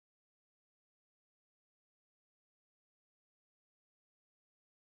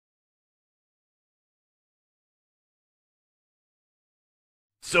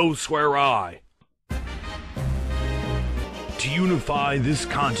so swear I. To unify this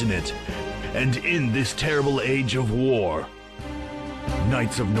continent and end this terrible age of war.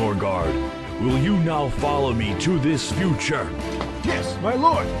 Knights of Norgard, will you now follow me to this future? Yes, my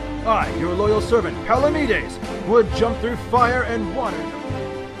lord! I, your loyal servant, Palamedes, would jump through fire and water.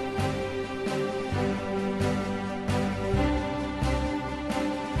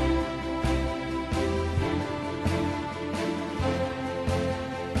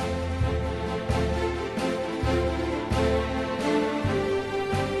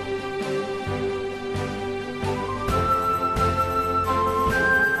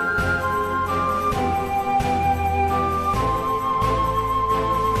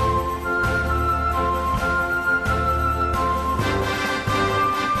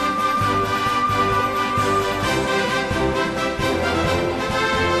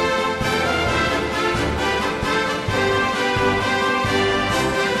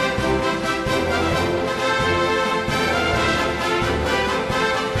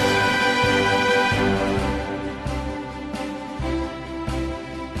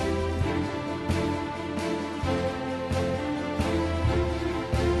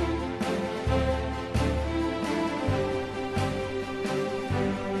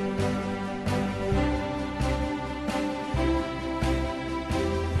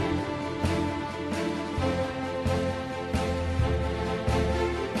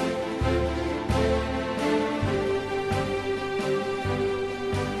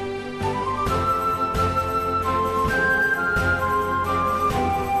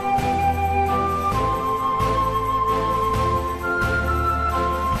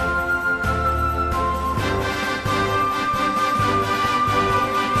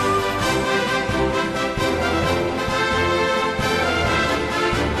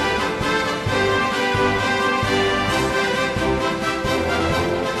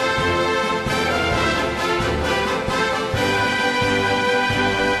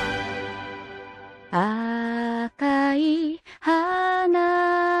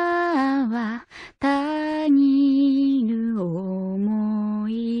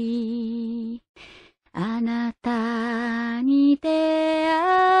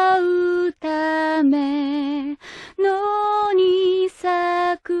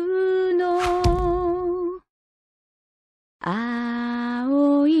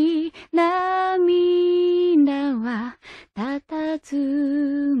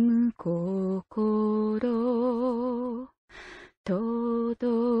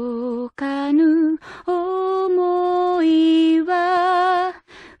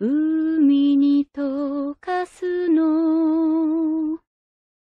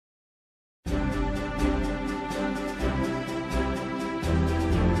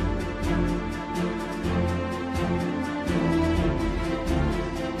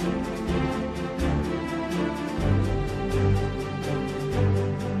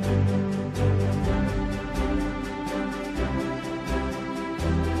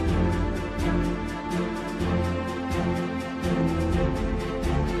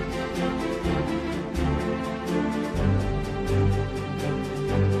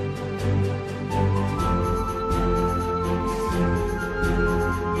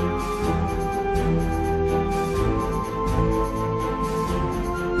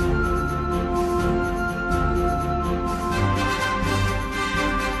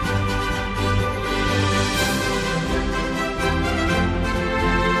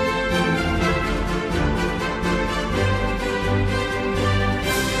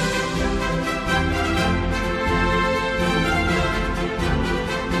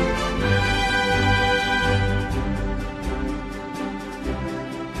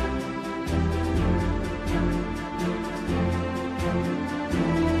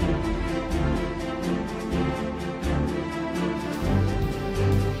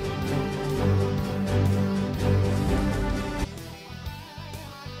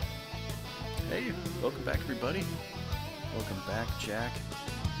 Welcome back, everybody. Welcome back, Jack.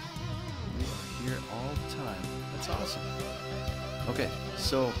 We are here all the time. That's awesome. Okay,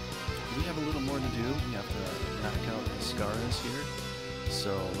 so we have a little more to do. We have to knock out Esgares here.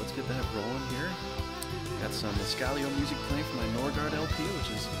 So let's get that rolling here. Got some Escalio music playing from my NORGARD LP, which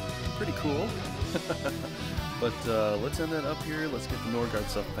is pretty cool. But let's end that up here. Let's get the NORGARD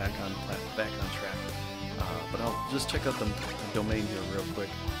stuff back on track. But I'll just check out the domain here real quick.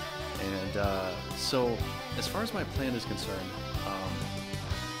 And so, as far as my plan is concerned,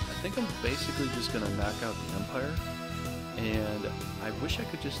 I think I'm basically just going to knock out the Empire. And I wish I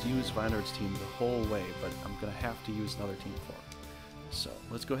could just use Vaynards' team the whole way, but I'm going to have to use another team for it. So,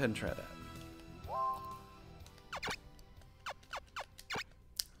 let's go ahead and try that.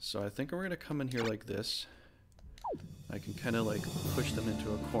 So I think we're gonna come in here like this. I can kind of like push them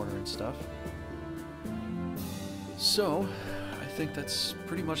into a corner and stuff. So I think that's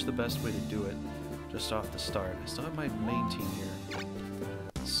pretty much the best way to do it, just off the start. I still have my main team here.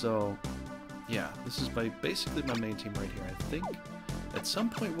 So yeah, this is basically my main team right here. I think at some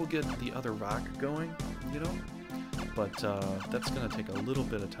point we'll get the other rock going, you know, but that's gonna take a little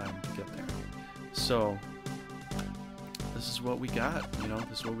bit of time to get there. So this is what we got, you know,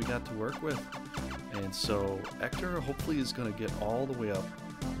 this is what we got to work with. And so Ector hopefully is going to get all the way up,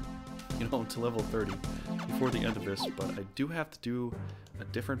 you know, to level 30 before the end of this. But I do have to do a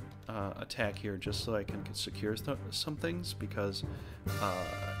different attack here just so I can secure some things, because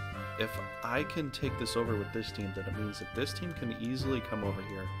if I can take this over with this team, then it means that this team can easily come over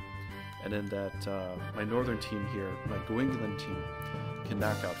here. And then that my northern team here, my Gwingland team, can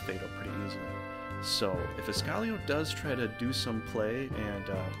knock out Fayte pretty easily. So if Esgares does try to do some play and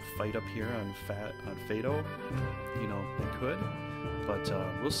fight up here on Fayte, you know, they could, but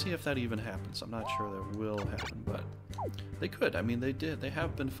we'll see if that even happens. I'm not sure that will happen, but they could. I mean, they did. They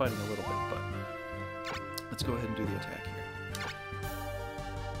have been fighting a little bit, but let's go ahead and do the attack here.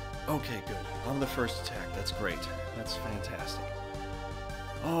 Okay, good. On the first attack. That's great. That's fantastic.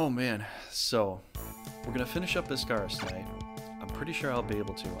 Oh man. So we're gonna finish up this Esgares tonight. I'm pretty sure I'll be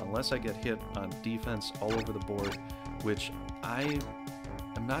able to, unless I get hit on defense all over the board, which I'm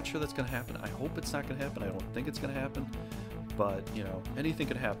not sure that's going to happen. I hope it's not going to happen. I don't think it's going to happen, but, you know, anything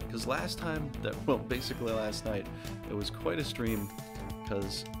could happen. Because last time, well, basically last night, it was quite a stream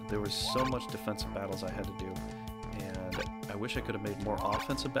because there was so much defensive battles I had to do, and I wish I could have made more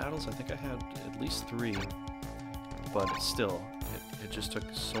offensive battles. I think I had at least 3, but still, it just took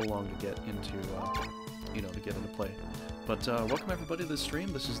so long to get into, you know, to get into play. But welcome everybody to the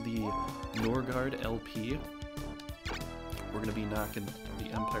stream. This is the NORGARD LP. We're going to be knocking the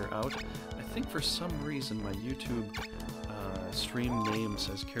Empire out. I think for some reason my YouTube stream name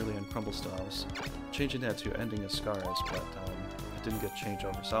says Caroline Crumblestone. I was changing that to Ending Esgares, but it didn't get changed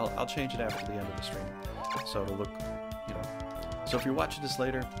over. So I'll change it after the end of the stream, so it'll look, you know. So if you're watching this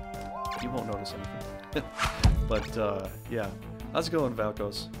later, you won't notice anything. But yeah, how's it going,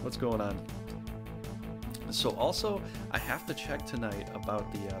 Valkos? What's going on? So also, I have to check tonight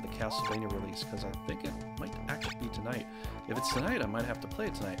about the Castlevania release, because I think it might actually be tonight. If it's tonight, I might have to play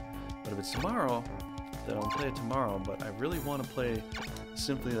it tonight. But if it's tomorrow, then I'll play it tomorrow. But I really want to play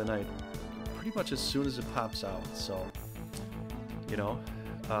Symphony of the Night pretty much as soon as it pops out. So, you know,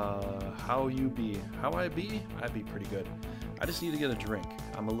 how you be? How I be? I be pretty good. I just need to get a drink.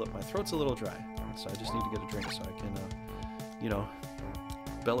 My throat's a little dry, so I just need to get a drink so I can, you know,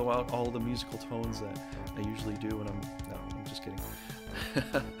 bellow out all the musical tones that I usually do when I'm just kidding.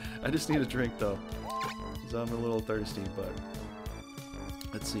 I just need a drink though, because I'm a little thirsty, but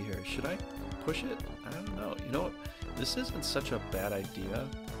let's see here. Should I push it? I don't know. You know what? This isn't such a bad idea.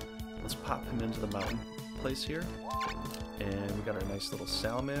 Let's pop him into the mountain place here. And we got our nice little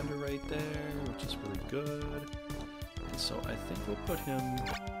salamander right there, which is really good. And so I think we'll put him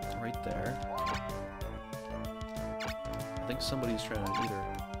right there. I think somebody's trying to either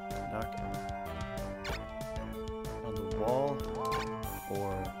knock on the wall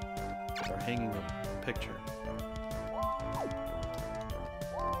or they're hanging a picture.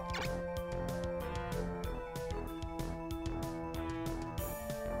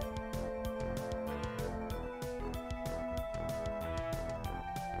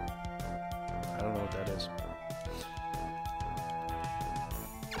 I don't know what that is.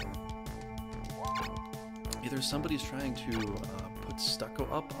 Either somebody's trying to put stucco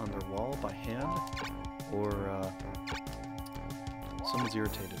up on their wall by hand, or someone's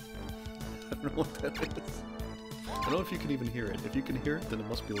irritated. I don't know what that is. I don't know if you can even hear it. If you can hear it, then it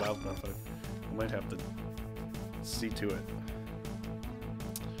must be loud enough. I might have to see to it.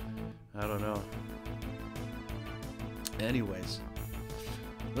 I don't know. Anyways,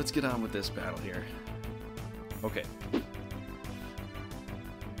 let's get on with this battle here. Okay.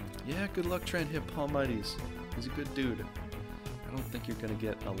 Yeah, good luck trying to hit Paul Mighties. He's a good dude. I don't think you're going to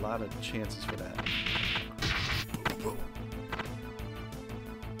get a lot of chances for that.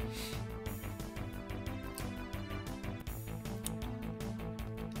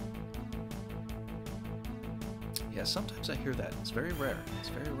 Yeah, sometimes I hear that. It's very rare. It's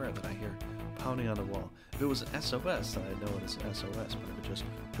very rare that I hear pounding on the wall. If it was an SOS, then I'd know it's an SOS, but if it just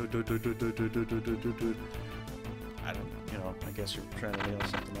I don't, you know, I guess you're trying to nail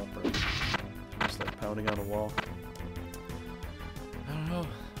something up, or just like pounding on a wall. I don't know.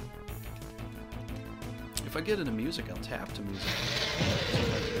 If I get into music, I'll tap to music.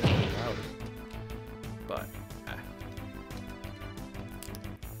 But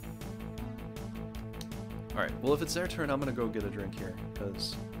Alright, well if it's their turn, I'm gonna go get a drink here,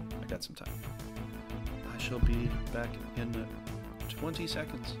 because I got some time. I shall be back in 20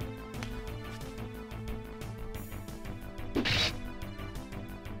 seconds.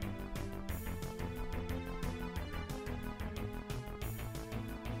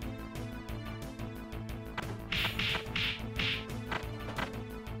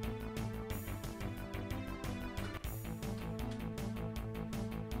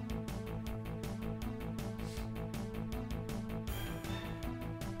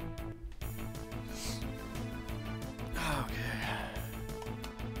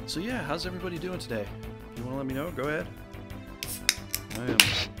 So yeah, how's everybody doing today? If you want to let me know, go ahead.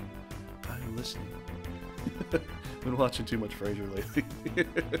 I'm listening. Been watching too much Frasier lately.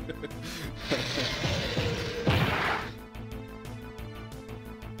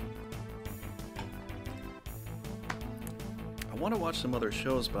 I want to watch some other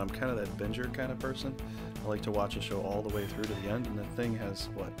shows, but I'm kind of that binger kind of person. I like to watch a show all the way through to the end, and the thing has,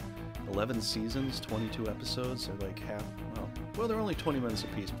 what, 11 seasons, 22 episodes, or like half, well, they're only 20 minutes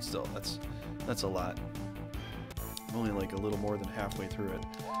apiece, but still, that's a lot. I'm only like a little more than halfway through it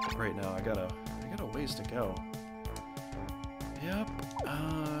right now. I got a ways to go. Yep.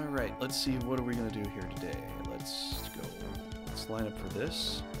 Alright, let's see, what are we gonna do here today? Let's go. Let's line up for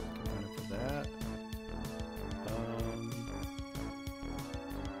this. Line up for that.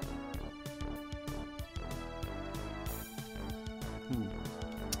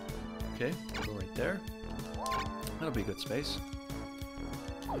 Okay, we'll go right there. That'll be a good space.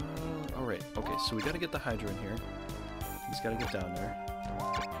 Alright, okay, so we gotta get the Hydra in here. He's gotta get down there. I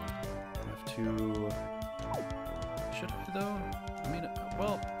have to... Should I, though? I mean,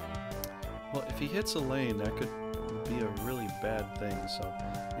 well, if he hits a lane, that could be a really bad thing, so...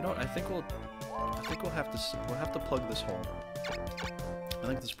 You know what, I think we'll have to plug this hole. I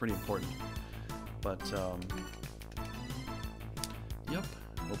think that's pretty important. But, yep,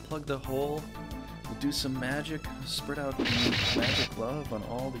 we'll plug the hole. We'll do some magic, spread out magic love on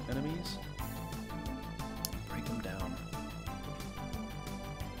all the enemies. Break them down.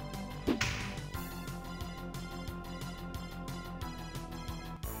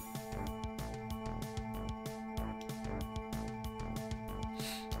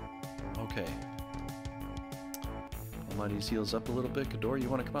 Okay. Almighty's heals up a little bit. Ghidorah, you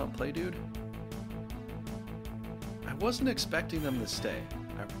want to come out and play, dude? I wasn't expecting them to stay.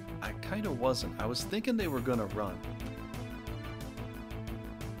 I kind of wasn't. I was thinking they were gonna run.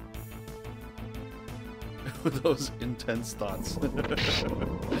 With those intense thoughts.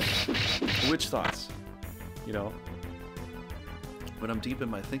 Which thoughts? You know? When I'm deep in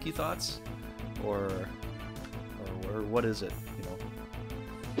my thinky thoughts? Or what is it? You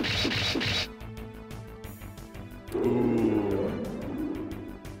know? Ooh.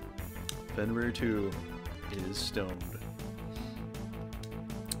 Fenrir 2 is stoned.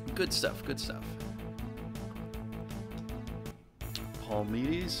 Good stuff, good stuff.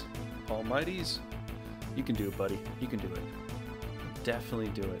 Palmides? You can do it, buddy. You can do it. Definitely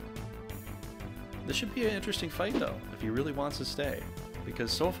do it. This should be an interesting fight, though, if he really wants to stay. Because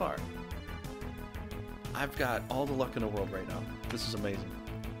so far, I've got all the luck in the world right now. This is amazing.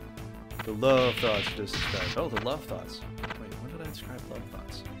 The love thoughts just described. Oh, the love thoughts. Wait, when did I describe love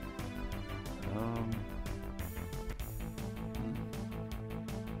thoughts?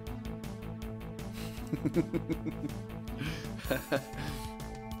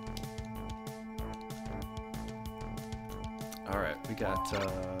 Alright, we got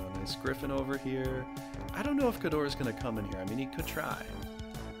a nice griffin over here. I don't know if Ghidorah's gonna come in here. I mean, he could try.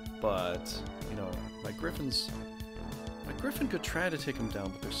 But, you know, my griffin could try to take him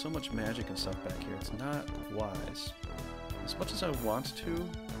down, but there's so much magic and stuff back here. It's not wise. As much as I want to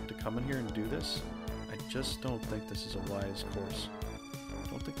come in here and do this, I just don't think this is a wise course. I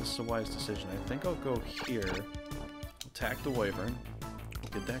don't think this is a wise decision. I think I'll go here, attack the Wyvern,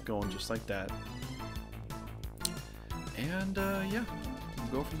 we'll get that going just like that, and yeah, we'll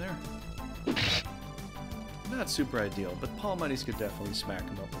go from there. Not super ideal, but Palmides could definitely smack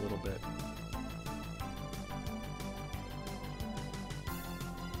him up a little bit.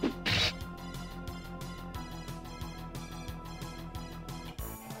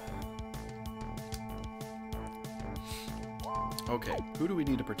 Okay, who do we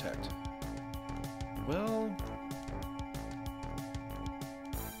need to protect? Well,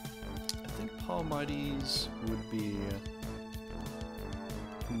 I think Palmides would be...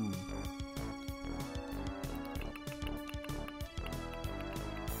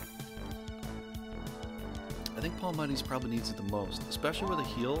 I think Palmides probably needs it the most, especially with a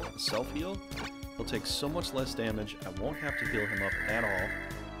heal, a self-heal. He'll take so much less damage, I won't have to heal him up at all.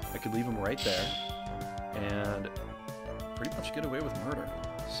 I could leave him right there. and pretty much get away with murder.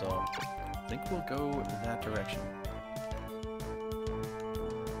 So I think we'll go that direction.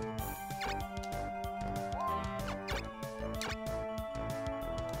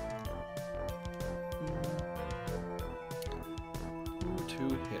 Who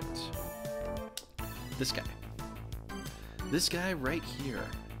to hit? This guy. This guy right here.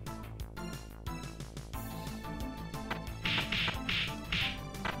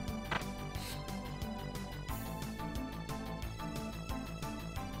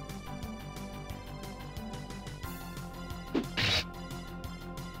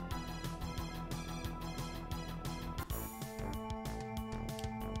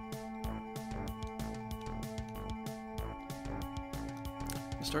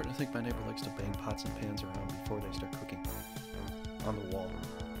 I'm starting to think my neighbor likes to bang pots and pans around before they start cooking. On the wall.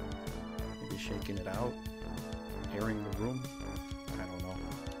 Maybe shaking it out, airing the room.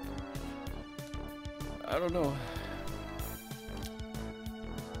 I don't know.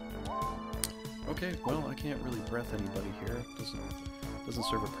 Okay, well, I can't really breath anybody here. Doesn't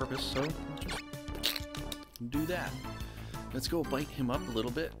serve a purpose, so we'll just do that. Let's go bite him up a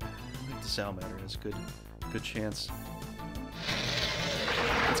little bit. I think the salamander has good chance.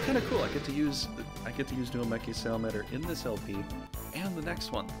 It's kind of cool. I get to use Duomeki salamander in this LP and the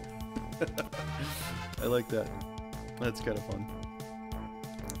next one. I like that. That's kind of fun.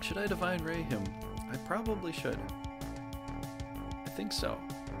 Should I Divine Ray him? I probably should. I think so.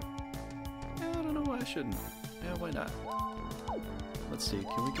 I don't know why I shouldn't. Yeah, why not? Let's see.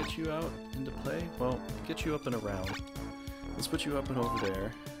 Can we get you out into play? Well, get you up and around. Let's put you up and over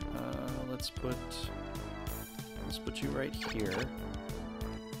there. Let's put you right here.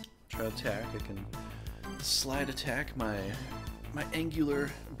 Try attack. I can slide attack my angular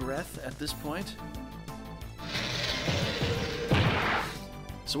breath at this point.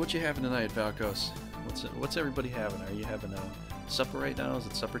 So what you having tonight, Valkos? What's everybody having? Are you having a supper right now? Is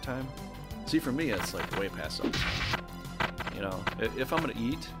it supper time? See, for me, it's like way past supper. You know, if I'm gonna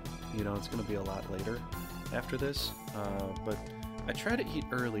eat, you know, it's gonna be a lot later after this. But I try to eat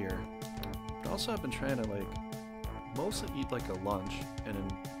earlier. But also, I've been trying to like mostly eat like a lunch, and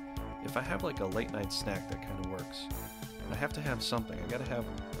then if I have like a late night snack, that kind of works. But I have to have something. I gotta have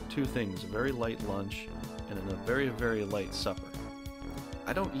two things: a very light lunch and then a very, very light supper.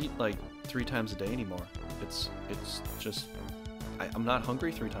 I don't eat like 3 times a day anymore. It's just I'm not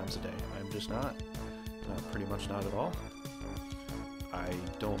hungry 3 times a day. I'm just not. Pretty much not at all. I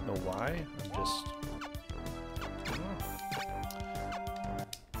don't know why. I'm just. I don't know.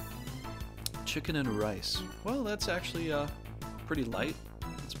 Chicken and rice. Well, that's actually pretty light.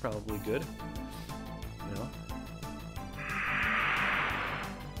 It's probably good. You know.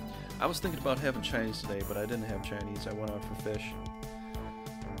 I was thinking about having Chinese today, but I didn't have Chinese. I went out for fish.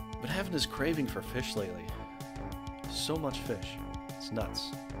 But having this craving for fish lately. So much fish. It's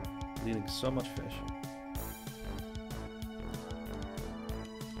nuts. I'm eating so much fish.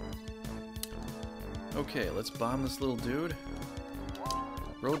 Okay, let's bomb this little dude.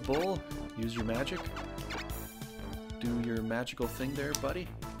 Road Bull, use your magic. Do your magical thing there, buddy.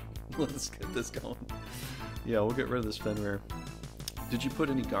 Let's get this going. Yeah, we'll get rid of this Fenrir. Did you put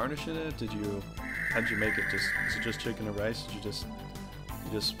any garnish in it? How'd you make it? Is it just chicken and rice? Did you just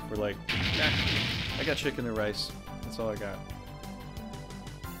were like, nah, I got chicken and rice. That's all I got.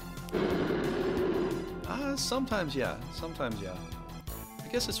 Sometimes yeah. Sometimes yeah. I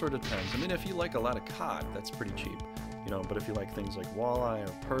guess it sort of depends. I mean, if you like a lot of cod, that's pretty cheap. You know, but if you like things like walleye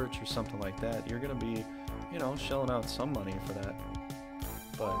or perch or something like that, you're gonna be, you know, shelling out some money for that.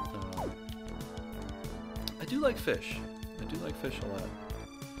 But I do like fish. I do like fish a lot.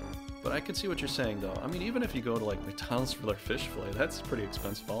 But I can see what you're saying, though. I mean, even if you go to like McDonald's for their fish fillet, that's pretty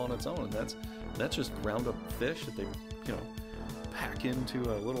expensive all on its own. That's just ground up fish that they, you know, pack into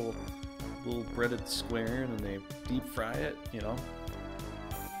a little breaded square and they deep fry it, you know.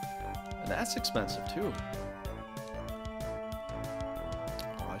 And that's expensive too.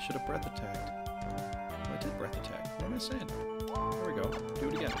 Oh, I should have breath attacked. Oh, I did breath attack. What am I saying? There we go. Do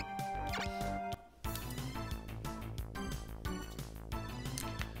it again.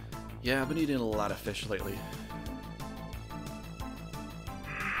 Yeah, I've been eating a lot of fish lately.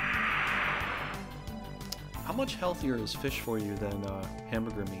 How much healthier is fish for you than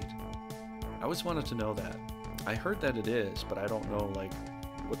hamburger meat? I always wanted to know that. I heard that it is, but I don't know, like,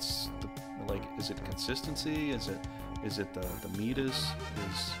 what's the, like, is it consistency? Is it the meat is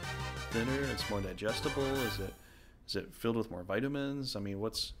thinner, it's more digestible? Is it filled with more vitamins? I mean,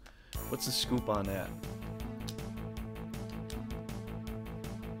 what's the scoop on that?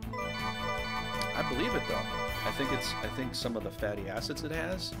 I believe it though. I think some of the fatty acids it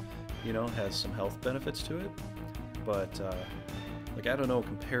has you know, has some health benefits to it, but like I don't know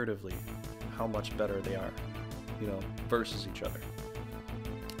comparatively how much better they are, you know, versus each other.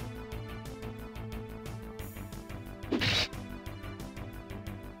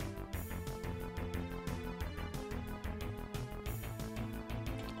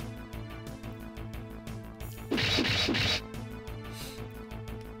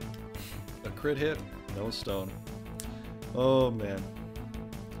 A crit hit, no stone. Oh man.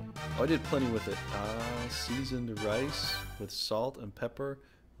 Oh, I did plenty with it. Seasoned rice with salt and pepper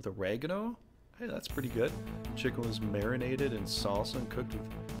with oregano. Hey, that's pretty good. Chicken was marinated in salsa and cooked with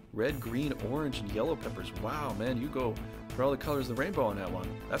red, green, orange, and yellow peppers. Wow, man, you go for all the colors of the rainbow on that one.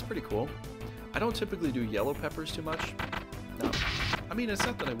 That's pretty cool. I don't typically do yellow peppers too much. No. I mean, it's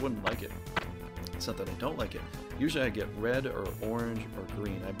not that I wouldn't like it. It's not that I don't like it. Usually I get red or orange or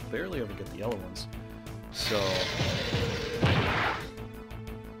green. I barely ever get the yellow ones. So,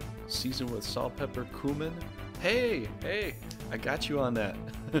 seasoned with salt, pepper, cumin. Hey, I got you on that.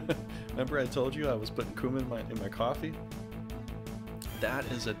 Remember I told you I was putting cumin in my coffee? That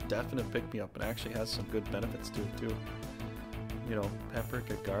is a definite pick-me-up and actually has some good benefits to it too. You know,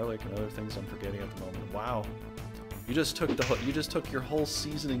 paprika, garlic, and other things I'm forgetting at the moment. Wow. You just took your whole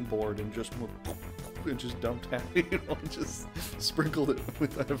seasoning board and just dumped half, you know, and just sprinkled it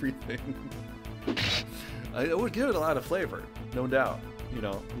with everything. It would give it a lot of flavor, no doubt. You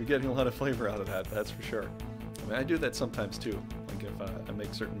know, you're getting a lot of flavor out of that, that's for sure. I mean, I do that sometimes too. Like if I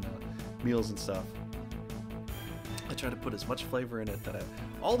make certain meals and stuff, I try to put as much flavor in it that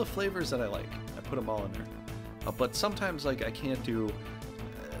all the flavors that I like, I put them all in there. But sometimes, like, I can't do.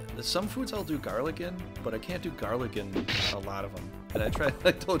 Some foods I'll do garlic in, but I can't do garlic in a lot of them. And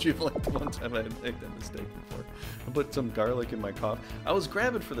I told you like one time I had made that mistake before. I put some garlic in my coffee. I was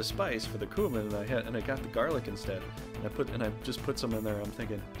grabbing for the spice, for the cumin, and I got the garlic instead. And I just put some in there. I'm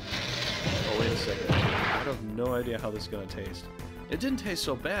thinking, oh wait a second, I have no idea how this is gonna taste. It didn't taste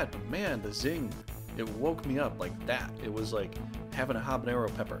so bad, but man, the zing, it woke me up like that. It was like having a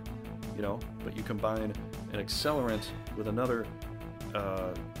habanero pepper, you know. But you combine an accelerant with another.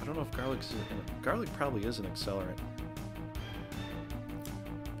 I don't know if garlic probably is an accelerant.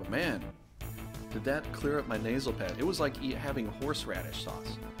 But man, did that clear up my nasal pad. It was like having horseradish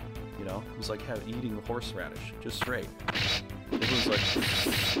sauce. You know, it was like eating horseradish, just straight. It was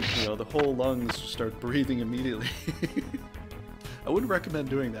like, you know, the whole lungs start breathing immediately. I wouldn't recommend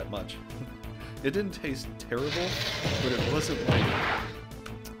doing that much. It didn't taste terrible, but it wasn't like,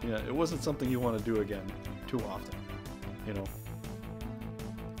 yeah, it wasn't something you want to do again too often, you know.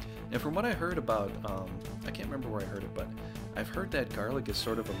 And from what I heard about, I can't remember where I heard it, but I've heard that garlic is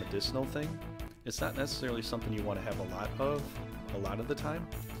sort of a medicinal thing. It's not necessarily something you want to have a lot of the time,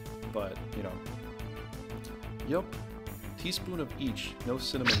 but, you know. Yep. Teaspoon of each. No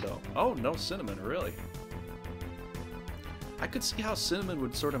cinnamon, though. Oh, no cinnamon, really? I could see how cinnamon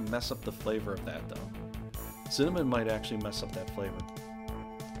would sort of mess up the flavor of that, though. Cinnamon might actually mess up that flavor.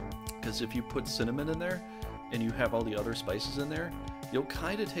 Because if you put cinnamon in there, and you have all the other spices in there, you'll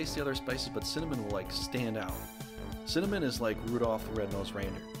kind of taste the other spices, but cinnamon will, like, stand out. Cinnamon is like Rudolph the Red-Nosed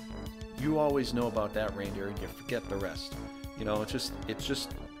Reindeer. You always know about that reindeer, and you forget the rest. You know,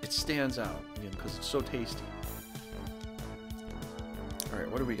 it stands out, you know, because it's so tasty. Alright,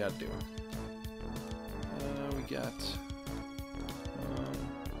 what do we got to do? We got...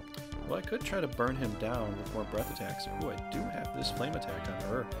 well, I could try to burn him down with more breath attacks. Ooh, I do have this flame attack on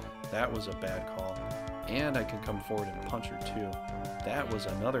her. That was a bad call. And I can come forward and punch her too. That was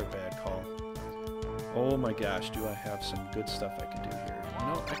another bad call. Oh my gosh, do I have some good stuff I can do here. You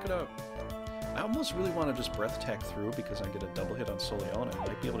know, I almost really want to just breath attack through because I get a double hit on Soleon. I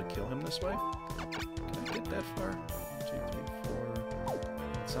might be able to kill him this way. Can I get that far? 1, 2, 3, 4.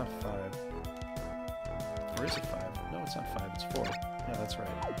 It's not 5. Or is it 5? No, it's not 5, it's 4. Yeah, that's right.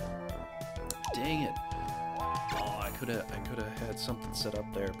 Dang it. Oh, I could have had something set up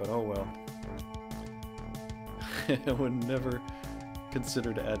there, but oh well. I would never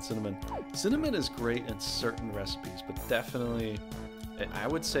consider to add cinnamon. Cinnamon is great in certain recipes, but definitely, I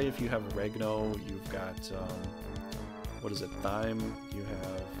would say if you have oregano, you've got, what is it, thyme, you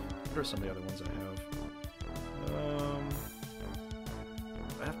have, what are some of the other ones I have?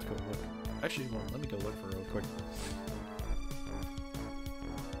 I have to go look. Actually, well, let me go look for it real quick.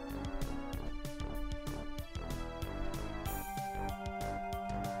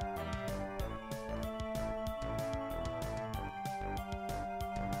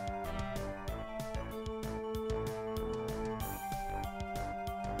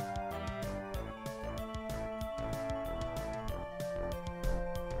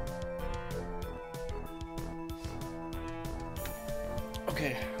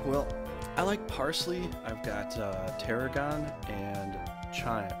 Okay, well, I like parsley. I've got tarragon and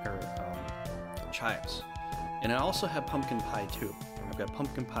chives. And I also have pumpkin pie too. I've got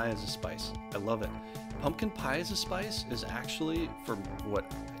pumpkin pie as a spice. I love it. Pumpkin pie as a spice is actually, for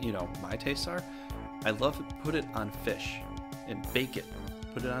what, you know, my tastes are, I love to put it on fish and bake it.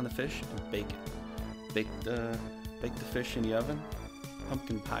 Put it on the fish and bake it. Bake the fish in the oven.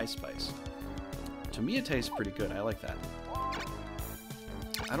 Pumpkin pie spice. To me, it tastes pretty good. I like that.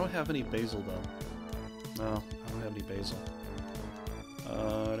 I don't have any basil though. No, I don't have any basil.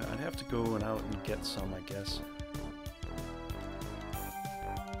 I'd have to go out and get some, I guess.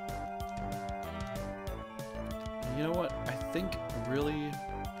 You know what? I think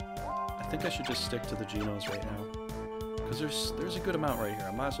I should just stick to the Genos right now. Because there's a good amount right here.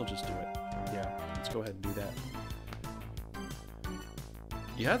 I might as well just do it. Yeah, let's go ahead and do that.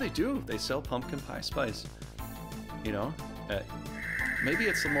 Yeah, they do. They sell pumpkin pie spice. You know, maybe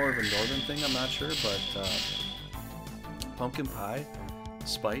it's more of a northern thing, I'm not sure, but pumpkin pie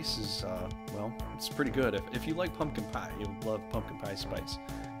spice is, well, it's pretty good. If you like pumpkin pie, you'll love pumpkin pie spice.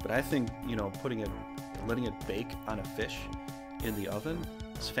 But I think, you know, letting it bake on a fish in the oven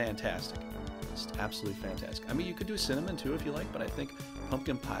is fantastic. It's absolutely fantastic. I mean, you could do cinnamon too if you like, but I think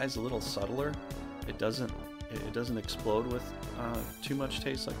pumpkin pie is a little subtler. It doesn't explode with too much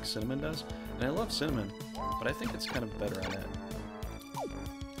taste like cinnamon does. And I love cinnamon, but I think it's kind of better on that.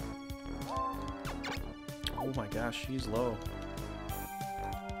 Oh my gosh, she's low.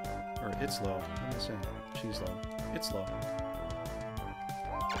 Or it's low. What am I saying? She's low. It's low.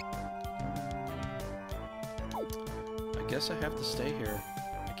 I guess I have to stay here.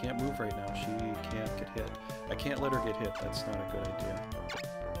 I can't move right now. She can't get hit. I can't let her get hit. That's not a good idea.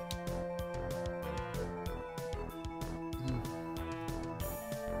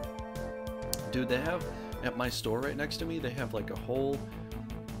 Dude, they have, at my store right next to me, they have like a whole,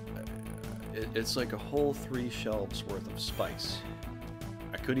 it's like a whole 3 shelves worth of spice.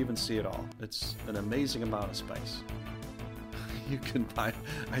 I couldn't even see it all. It's an amazing amount of spice. You can buy,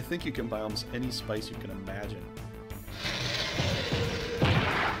 I think you can buy almost any spice you can imagine.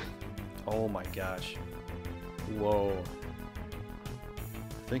 Oh my gosh. Whoa.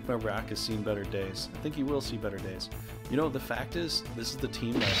 I think my Roc has seen better days. I think he will see better days. You know, the fact is, this is the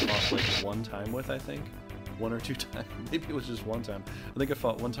team that I fought like one time with, I think. 1 or 2 times. Maybe it was just one time. I think I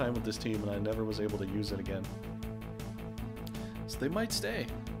fought one time with this team and I never was able to use it again. So they might stay.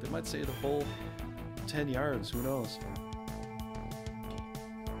 They might stay the whole 10 yards. Who knows?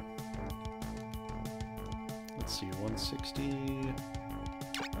 Let's see, 160.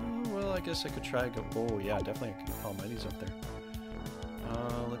 Oh, well, I guess I could try go. Oh, yeah, definitely I can call Matty's up there.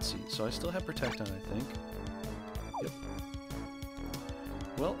 Let's see. So I still have Protect on, I think. Yep.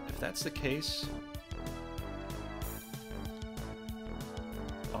 Well, if that's the case...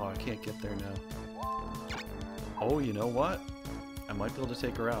 Oh, I can't get there now. Oh, you know what? I might be able to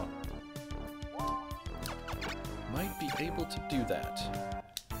take her out. Might be able to do that.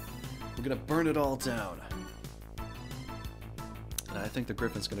 We're gonna burn it all down. And I think the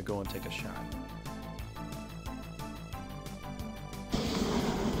Griffin's gonna go and take a shot.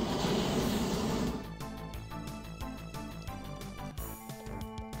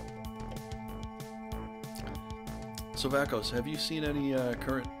 So Vacos, have you seen any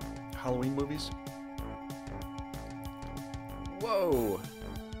current Halloween movies? Whoa!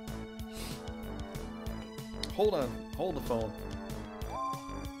 Hold on, hold the phone.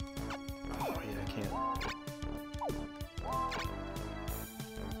 Oh yeah, I can't.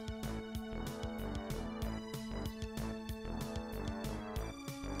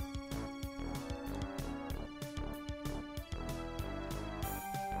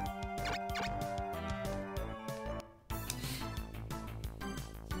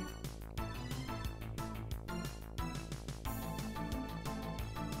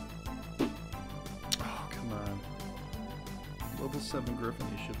 Level 7 Griffin,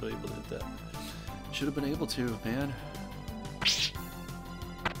 you should be able to hit that. Should have been able to, man.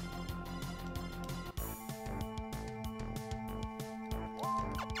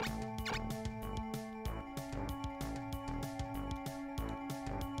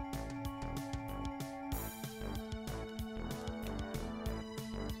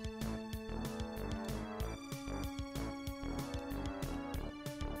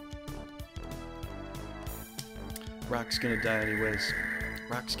 Roc's gonna die anyways.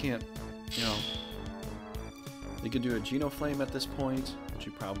 Rocs can't, you know. They could do a Geno Flame at this point, which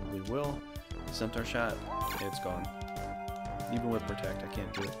you probably will. Centaur Shot, it's gone. Even with Protect, I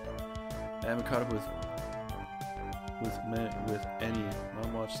can't do it. I haven't caught up with with any.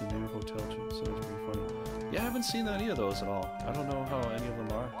 Mom watched the new hotel chick, so it's pretty funny. Yeah, I haven't seen any of those at all. I don't know how any of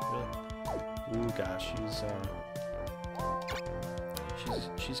them are, really. Ooh, gosh,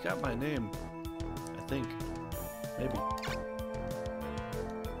 she's got my name, I think. Maybe.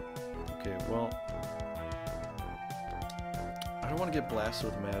 Okay, well, I don't want to get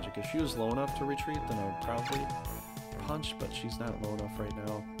blasted with magic. If she was low enough to retreat, then I would probably punch, but she's not low enough right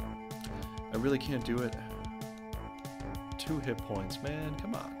now. I really can't do it. 2 hit points, man,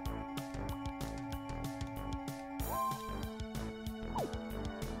 come on.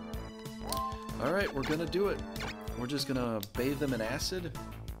 Alright, we're gonna do it. We're just gonna bathe them in acid.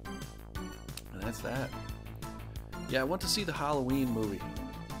 And that's that. Yeah, I went to see the Halloween movie.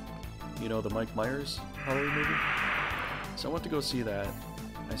 You know, the Mike Myers Halloween movie? So I went to go see that.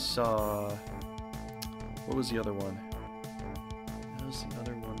 I saw... What was the other one? What was the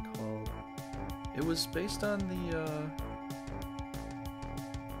other one called? It was based on the...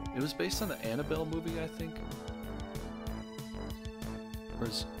 It was based on the Annabelle movie, I think. Or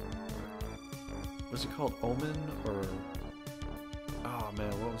was it called Omen? Or... Oh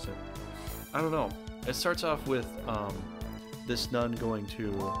man, what was it? I don't know. It starts off with this nun going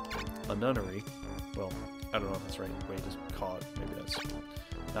to a nunnery. Well, I don't know if that's the right way to call it. Maybe that's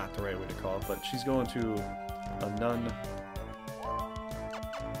not the right way to call it. But she's going to a nun...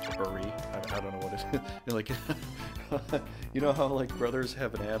 I don't know what it is. Like, you know how like brothers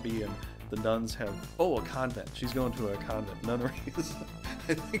have an abbey and the nuns have a convent. She's going to a convent. Nunneries.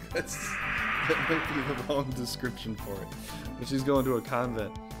 I think that might be the wrong description for it. But she's going to a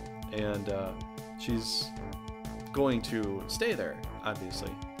convent, and she's going to stay there,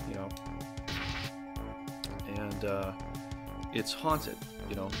 obviously, you know. And it's haunted,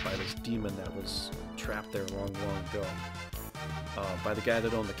 you know, by this demon that was trapped there long, long ago. By the guy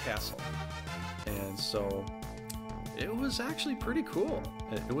that owned the castle. And so it was actually pretty cool.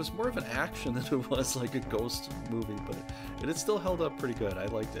 It was more of an action than it was like a ghost movie, but it still held up pretty good. I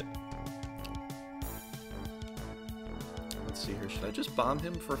liked it. Let's see here. Should I just bomb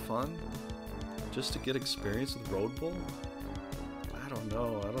him for fun? Just to get experience with Road Bull? I don't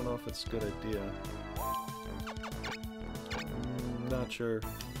know. I don't know if it's a good idea. Not sure.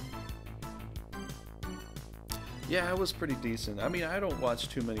 Yeah, it was pretty decent. I mean, I don't watch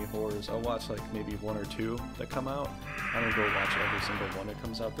too many horrors. I'll watch like maybe 1 or 2 that come out. I don't go watch every single one that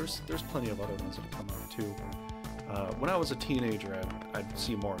comes out. There's plenty of other ones that come out too. When I was a teenager, I'd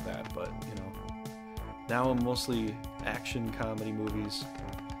see more of that, but you know, now I'm mostly action comedy movies.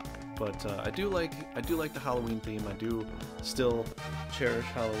 But I do like the Halloween theme. I do still cherish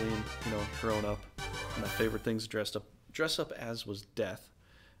Halloween. You know, growing up, my favorite things dress up as was death.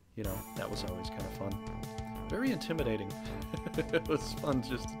 You know, that was always kind of fun. Very intimidating. It was fun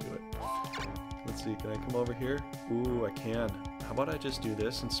just to do it. Let's see, can I come over here? Ooh, I can. How about I just do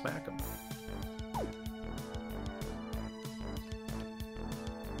this and smack him?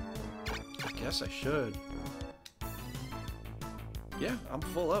 I guess I should. Yeah, I'm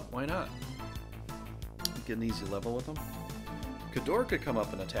full up. Why not? Get an easy level with him. Kador could come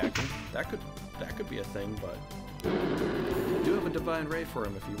up and attack him. That could be a thing, but I do have a Divine Ray for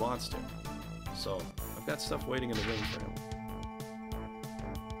him if he wants to. So I've got stuff waiting in the wings for him.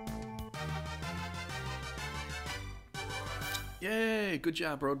 Yay! Good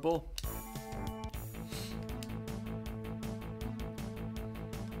job, Road Bull.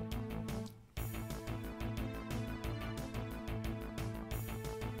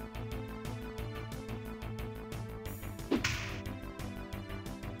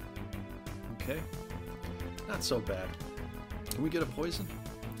 Okay. Not so bad. Can we get a poison?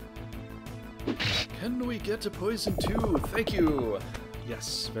 Can we get a poison too? Thank you!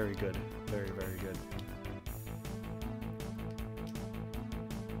 Yes, very good. Very, very good.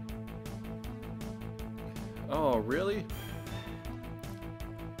 Oh, really?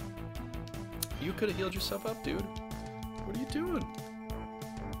 You could have healed yourself up, dude. What are you doing?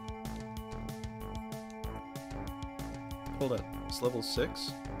 Hold on. It's level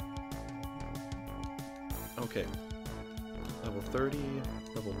 6? Okay. Level 30,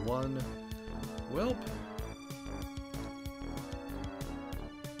 level 1. Welp.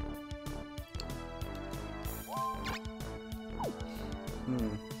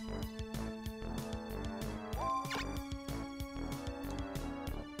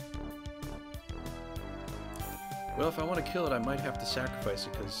 Well, if I want to kill it, I might have to sacrifice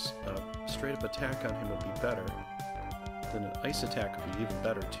it, because a straight-up attack on him would be better. Then an ice attack would be even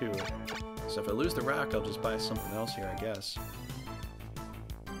better, too. So if I lose the rock, I'll just buy something else here, I guess.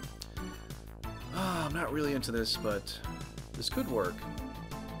 I'm not really into this, but this could work.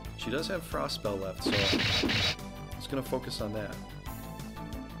 She does have Frost Spell left, so it's gonna focus on that.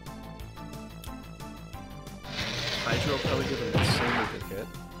 Hydro will probably give an insanely good hit.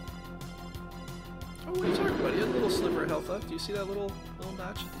 Oh, what are you talking about? He had a little sliver of health left. Do you see that little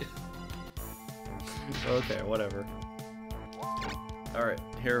notch? Okay, whatever. Alright,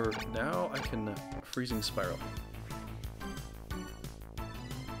 here, now I can Freezing Spiral.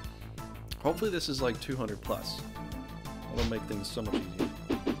 Hopefully this is like 200 plus. That'll make things so much easier.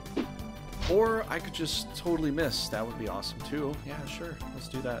 Or I could just totally miss. That would be awesome too. Yeah, sure. Let's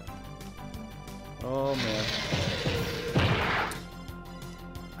do that. Oh man.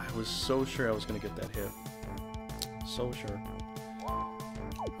 I was so sure I was going to get that hit. So sure.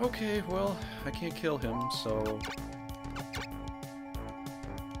 Okay, well, I can't kill him, so...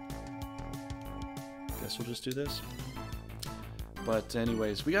 guess we'll just do this. But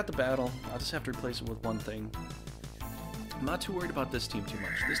anyways, we got the battle. I'll just have to replace it with one thing. I'm not too worried about this team too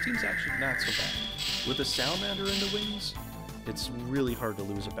much. This team's actually not so bad. With a Salamander in the wings, it's really hard to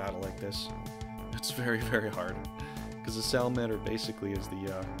lose a battle like this. It's very, very hard. Because the Salamander basically is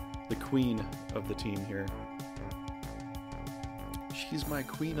the queen of the team here. She's my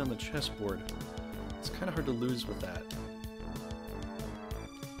queen on the chessboard. It's kind of hard to lose with that.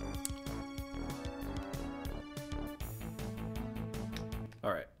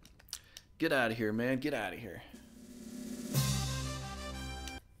 Alright. Get out of here, man. Get out of here.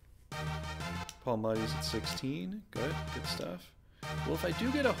 Paul Muddy's at 16. Good. Good stuff. Well, if I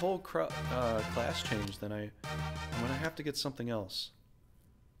do get a whole class change, then I'm going to have to get something else.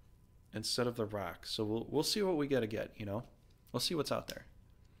 Instead of the rock. So we'll see what we gotta get, you know? We'll see what's out there.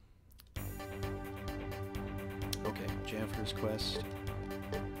 Okay, Jamfer's quest.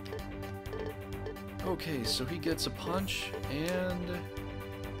 Okay, so he gets a punch and...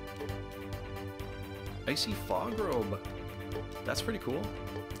 Icy Fog Robe. That's pretty cool.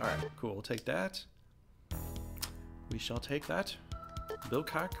 Alright, cool. We'll take that. We shall take that.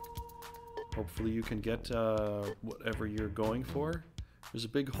 Billcock. Hopefully you can get whatever you're going for. There's a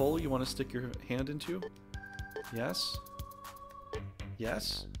big hole you want to stick your hand into. Yes.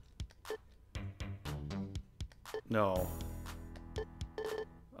 Yes. No.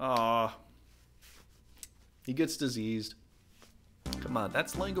 Ah. He gets diseased. Come on,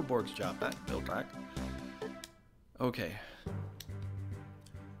 that's Langoborg's job, that Billcock. Okay.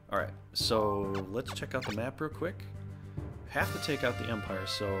 Alright, so let's check out the map real quick. Have to take out the Empire,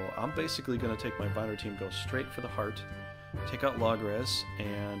 so I'm basically going to take my Vaynard team, go straight for the heart, take out Logres,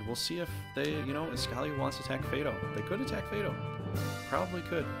 and we'll see if they, you know, Esgares wants to attack Fayte. They could attack Fayte. Probably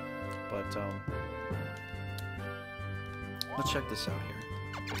could. But, let's check this out here.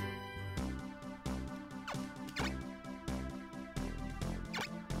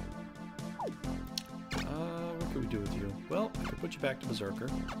 What could we do with you? Well, I could put you back to Berserker.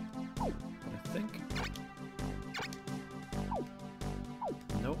 I think...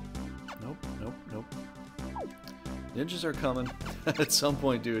 Nope. Nope, nope, nope. Ninjas are coming. At some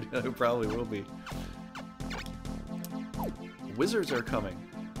point, dude. It probably will be. Wizards are coming.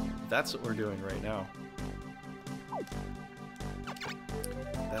 That's what we're doing right now.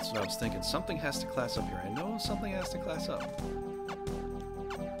 That's what I was thinking. Something has to class up here. I know something has to class up.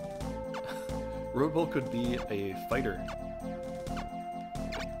 Roadbull could be a fighter.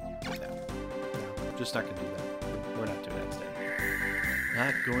 No, just not going to do that. We're not doing that today.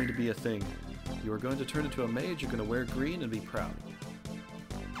 Not going to be a thing. You are going to turn into a mage, you're going to wear green and be proud.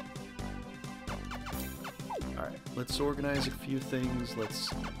 Alright, let's organize a few things. Let's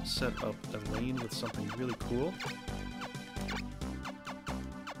set up a lane with something really cool.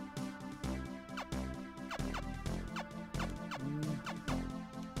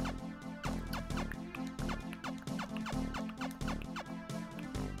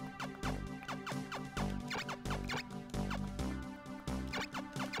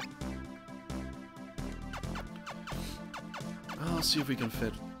 Let's see if we can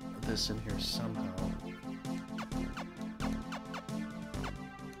fit this in here somehow.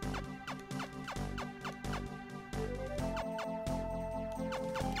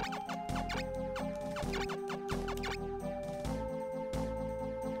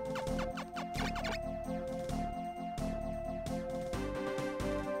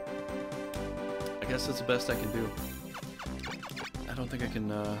 I guess that's the best I can do. I don't think I can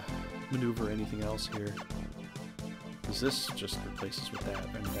maneuver anything else here. This just replaces with that,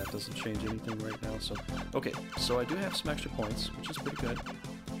 and that doesn't change anything right now, so... Okay, so I do have some extra points, which is pretty good.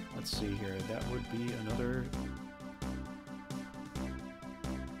 Let's see here, that would be another...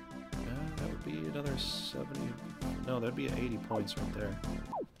 that would be another 70... No, that'd be 80 points right there.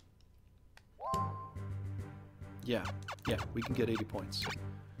 Yeah, we can get 80 points.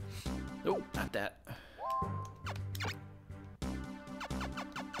 Nope, not that.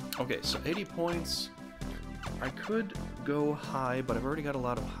 Okay, so 80 points. I could go high, but I've already got a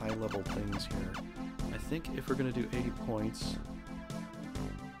lot of high-level things here. I think if we're going to do 80 points...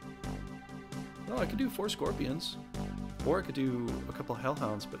 Well, I could do 4 scorpions. Or I could do a couple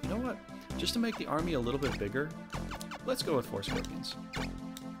hellhounds, but you know what? Just to make the army a little bit bigger, let's go with 4 scorpions.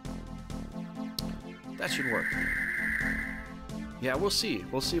 That should work. Yeah, we'll see.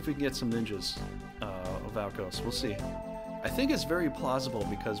 We'll see if we can get some ninjas of Valkos. We'll see. I think it's very plausible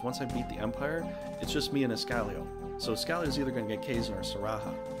because once I beat the Empire, it's just me and Escalio. So Escalio's either going to get Kazan or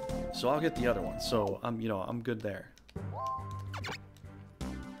Saraha. So I'll get the other one. So I'm, you know, I'm good there.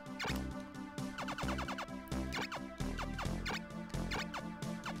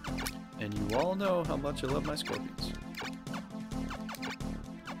 And you all know how much I love my scorpions.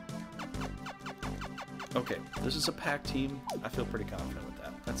 Okay, this is a pack team. I feel pretty confident with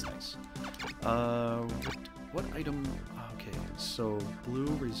that. That's nice. What item? Okay, so blue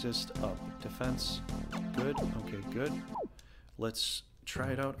resist up. Defense, good. Okay, good. Let's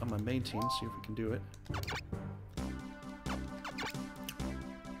try it out on my main team, see if we can do it.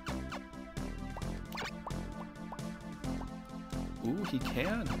 Ooh, he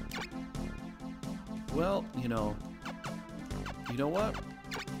can. Well, you know what?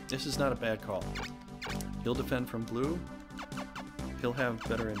 This is not a bad call. He'll defend from blue. He'll have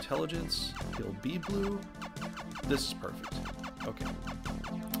better intelligence. He'll be blue. This is perfect. Okay.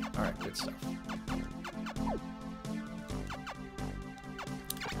 Alright, good stuff.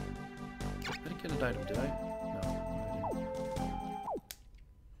 I didn't get an item, did I? No, I didn't.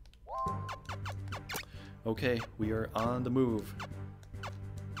 Okay, we are on the move.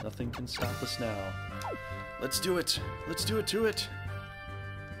 Nothing can stop us now. Let's do it! Let's do it to it!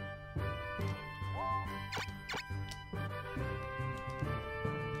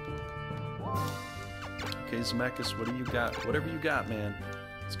 Okay, Zemeckis, what do you got? Whatever you got, man.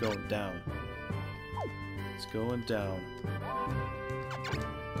 It's going down. It's going down.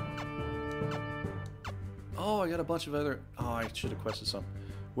 Oh, I got a bunch of other... Oh, I should have quested some.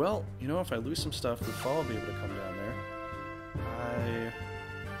 Well, you know, if I lose some stuff, Lufal will be able to come down there.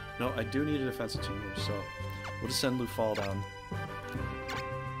 No, I do need a defensive team here, so we'll just send Lufal down.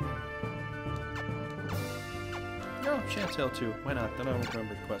 Oh, Chantel too. Why not? Then I won't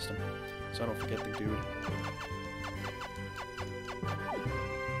remember to quest him, so I don't forget the dude.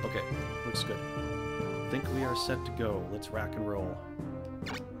 Okay, looks good. Think we are set to go. Let's rock and roll.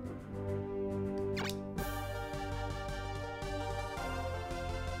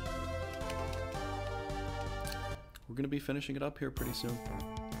 We're gonna be finishing it up here pretty soon.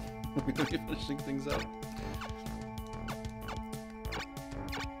 We're gonna be finishing things up.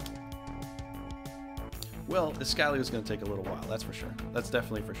 Well, Escalio's gonna take a little while, that's for sure. That's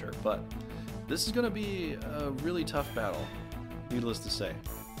definitely for sure. But this is gonna be a really tough battle, needless to say.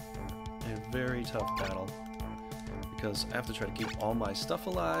 A very tough battle. Because I have to try to keep all my stuff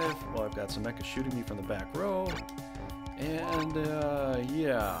alive while I've got some mechas shooting me from the back row. And,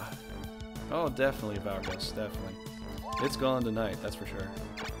 yeah. Oh, definitely, Valkos, definitely. It's gone tonight, that's for sure.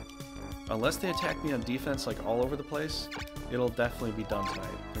 Unless they attack me on defense, like, all over the place, it'll definitely be done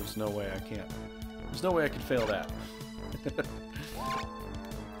tonight. There's no way I can't. There's no way I could fail that.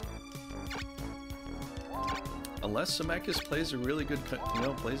 Unless Zemeckis plays a really good, you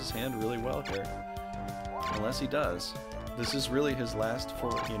know, plays his hand really well here. Unless he does. This is really his last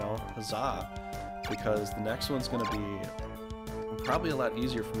for, you know, huzzah. Because the next one's going to be probably a lot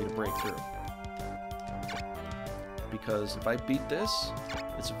easier for me to break through. Because if I beat this,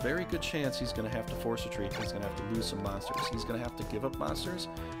 it's a very good chance he's going to have to force retreat. He's going to have to lose some monsters. He's going to have to give up monsters.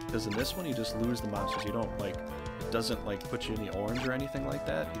 Because in this one, you just lose the monsters. You don't, like, it doesn't, like, put you in the orange or anything like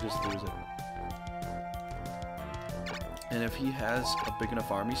that. You just lose it. And if he has a big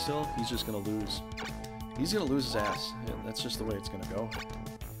enough army still, he's just going to lose. He's going to lose his ass. That's just the way it's going to go.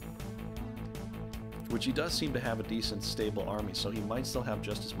 Which he does seem to have a decent, stable army, so he might still have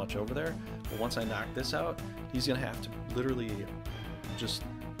just as much over there. But once I knock this out, he's going to have to literally just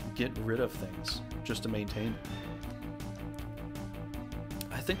get rid of things just to maintain.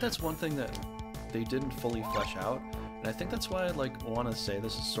 I think that's one thing that they didn't fully flesh out, and I think that's why I want to say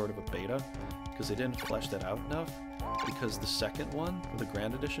this is sort of a beta, because they didn't flesh that out enough. Because the second one, the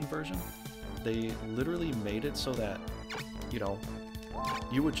Grand Edition version, they literally made it so that, you know,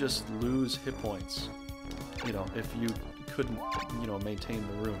 you would just lose hit points, you know, if you couldn't, you know, maintain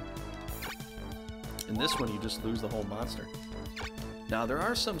the room. In this one, you just lose the whole monster. Now, there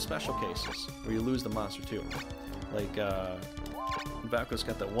are some special cases where you lose the monster too. Like, Valkos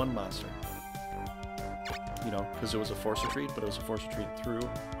got that one monster, you know, because it was a force retreat, but it was a force retreat through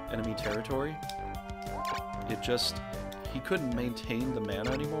enemy territory. It just, he couldn't maintain the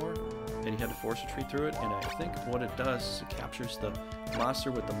mana anymore, and he had to force retreat through it. And I think what it does is it captures the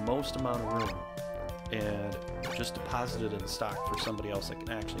monster with the most amount of room and just deposit it in stock for somebody else that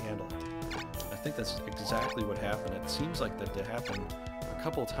can actually handle it. I think that's exactly what happened. It seems like that happened a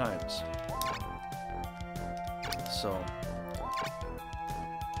couple times. So,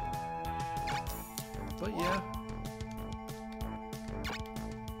 but yeah.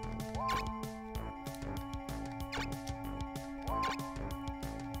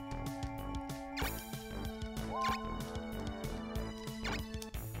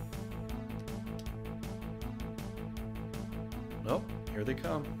 Nope, here they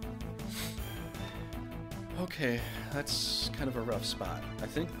come. Okay, that's kind of a rough spot. I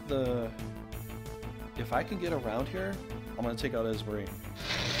think if I can get around here, I'm gonna take out Esgares.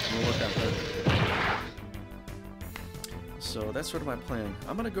 I'm gonna look at her. So that's sort of my plan.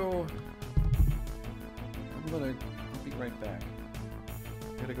 I'll be right back.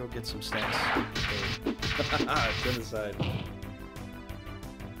 I'm gonna go get some snacks. Genocide.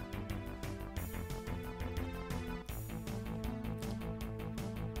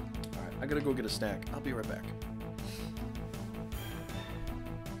 Alright, I gotta go get a snack. I'll be right back.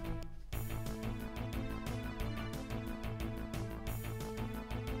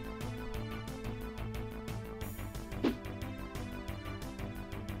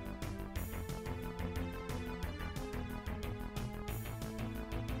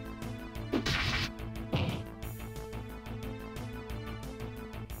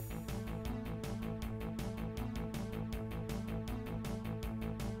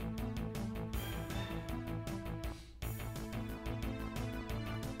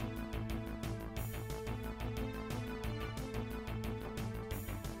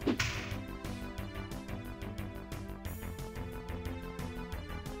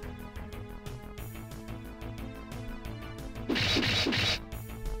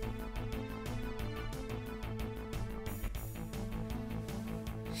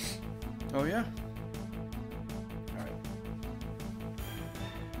 Oh yeah? Alright.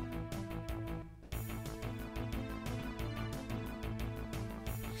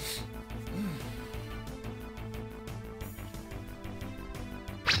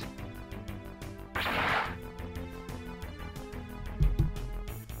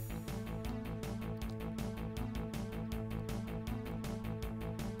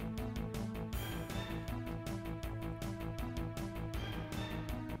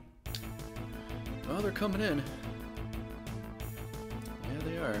 Oh, they're coming in. Yeah,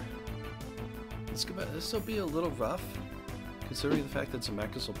 they are. This will be a little rough, considering the fact that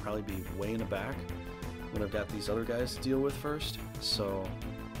Zemeckis will probably be way in the back when I've got these other guys to deal with first. So,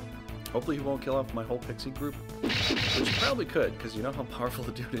 hopefully he won't kill off my whole pixie group, which he probably could, because you know how powerful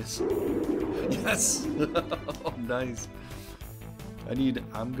the dude is. Yes! Oh, nice.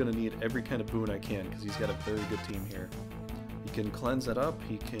 I'm gonna need every kind of boon I can, because he's got a very good team here. He can cleanse that up,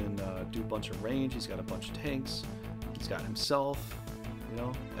 he can do a bunch of range, he's got a bunch of tanks, he's got himself, you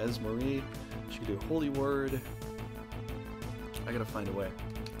know, Esgares, she can do Holy Word. I gotta find a way.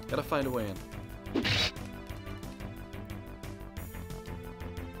 Gotta find a way in.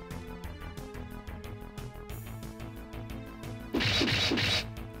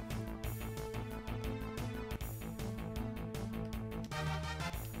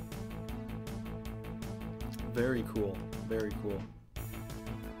 Very cool. Very cool.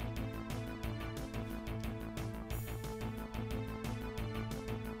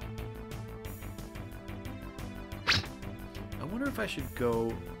 I wonder if I should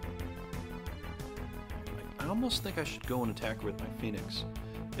go... I almost think I should go and attack with my Phoenix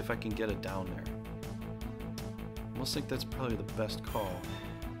if I can get it down there. I almost think that's probably the best call.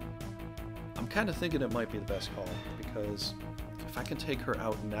 I'm kind of thinking it might be the best call because if I can take her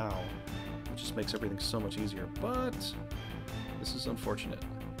out now, it just makes everything so much easier, but this is unfortunate.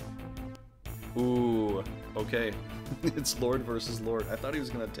 Ooh, okay. It's Lord versus Lord. I thought he was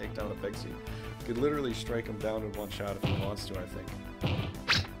going to take down a pixie. Could literally strike him down in one shot if he wants to, I think.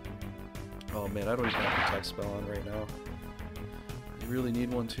 Oh man, I don't even have a protect spell on right now. I really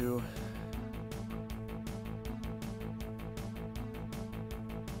need one too.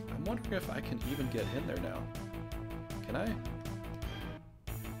 I'm wondering if I can even get in there now. Can I?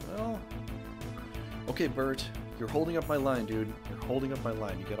 Well... Okay, Bert, you're holding up my line, dude. You're holding up my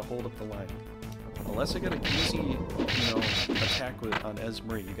line. You gotta hold up the line. Unless I get an easy, you know, attack on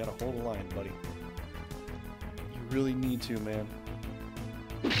Esgares, you gotta hold the line, buddy. You really need to, man.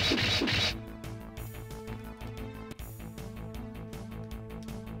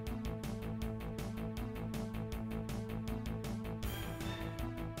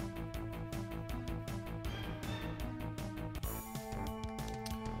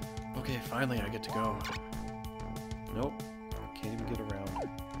 Okay, finally I get to go. Nope. Can't even get around.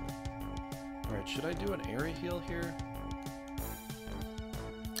 Alright, should I do an area heal here?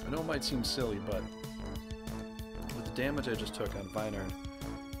 I know it might seem silly, but with the damage I just took on Vaynard,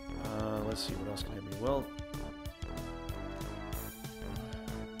 let's see, what else can hit me? Well,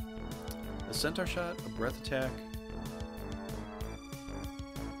 a centaur shot, a breath attack,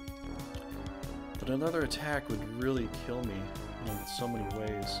 but another attack would really kill me in so many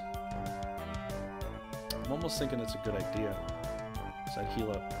ways. I'm almost thinking it's a good idea. So I'd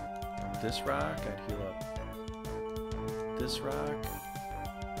heal up this rock, I'd heal up this rock.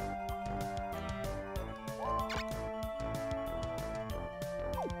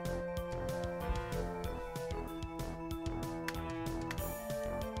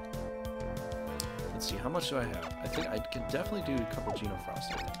 Let's see, how much do I have? I think I could definitely do a couple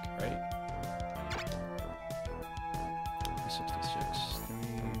Genofrost, I think, right? 366,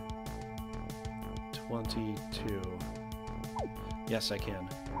 322. Yes, I can.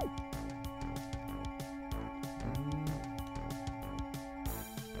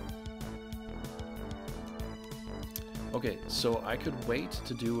 Okay, so I could wait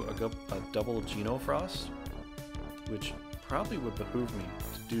to do a double Genofrost, which probably would behoove me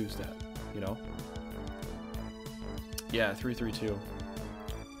to do that, you know? Yeah, 332.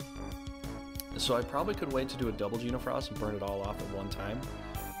 So I probably could wait to do a double Genofrost and burn it all off at one time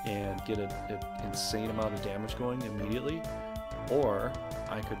and get an insane amount of damage going immediately. Or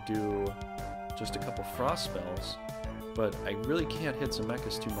I could do just a couple frost spells, but I really can't hit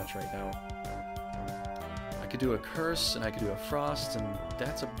Zemeckis too much right now. I could do a curse and I could do a frost, and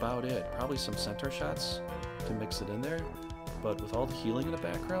that's about it. Probably some centaur shots to mix it in there, but with all the healing in the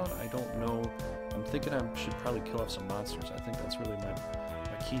background, I don't know. I'm thinking I should probably kill off some monsters. I think that's really my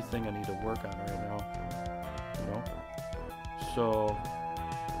key thing I need to work on right now, you know? So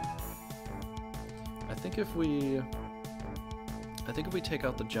I think if we take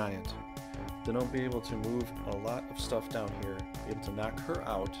out the giant, then I'll be able to move a lot of stuff down here, be able to knock her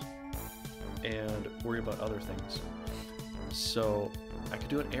out, and worry about other things. So I could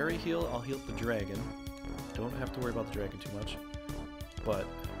do an area heal. I'll heal the dragon. Don't have to worry about the dragon too much, but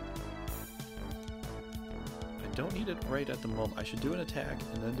I don't need it right at the moment. I should do an attack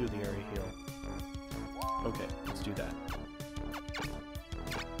and then do the area heal. Okay, let's do that.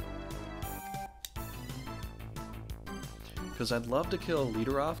 Because I'd love to kill a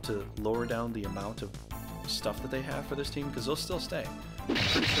leader off to lower down the amount of stuff that they have for this team, because they'll still stay. I'm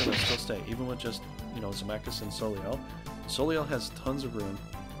pretty sure they'll still stay, even with just, you know, Zemeckis and Soliel. Soliel has tons of rune.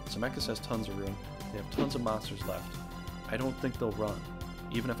 Zemeckis has tons of rune. They have tons of monsters left. I don't think they'll run,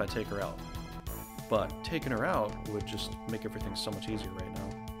 even if I take her out. But taking her out would just make everything so much easier right now.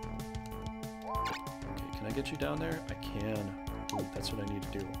 Okay, can I get you down there? I can. Ooh, that's what I need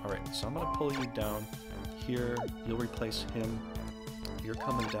to do. Alright, so I'm going to pull you down here. You'll replace him. You're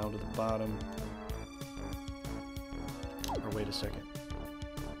coming down to the bottom. Or wait a second.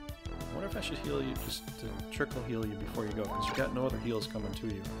 I wonder if I should heal you, just to trickle heal you before you go, because you've got no other heals coming to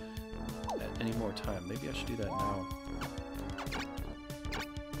you at any more time. Maybe I should do that now.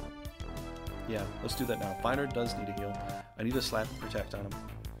 Yeah, let's do that now. Vaynard does need a heal. I need to slap and protect on him.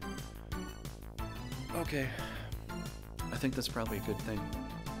 Okay. I think that's probably a good thing.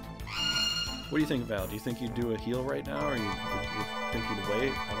 What do you think, Val? Do you think you'd do a heal right now, or you think you'd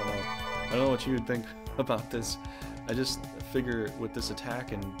wait? I don't know. I don't know what you would think about this. I just figure with this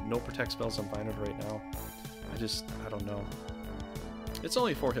attack and no protect spells on Vaynard right now, I don't know. It's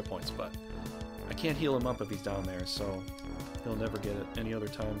only 4 hit points, but I can't heal him up if he's down there, so he'll never get it any other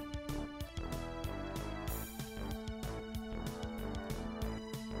time.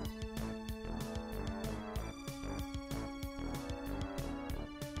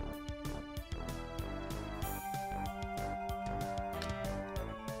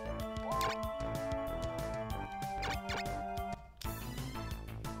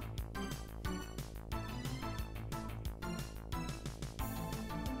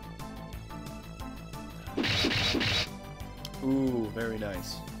 Ooh, very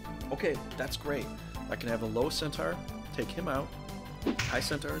nice. Okay, that's great. I can have a low centaur, take him out. High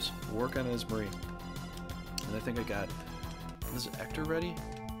centaurs, work on his Marie. And I think I got... Is Ector ready?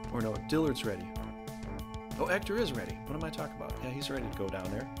 Or no, Dillard's ready. Oh, Ector is ready. What am I talking about? Yeah, he's ready to go down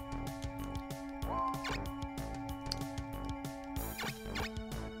there.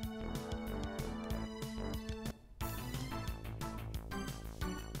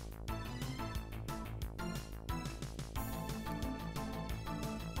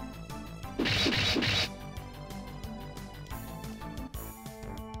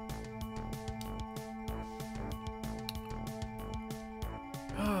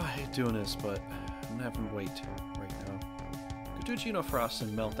 hate doing this, but I'm gonna have him wait right now. Could do Genofrost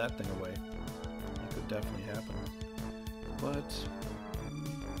and melt that thing away. That could definitely happen. But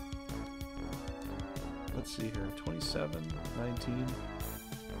let's see here. 27, 19.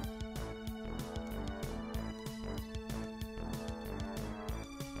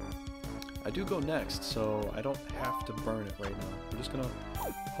 I do go next, so I don't have to burn it right now. We're just gonna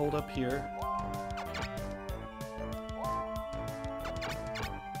hold up here.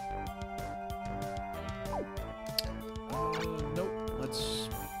 Nope. Let's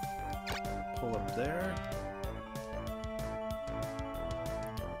pull up there.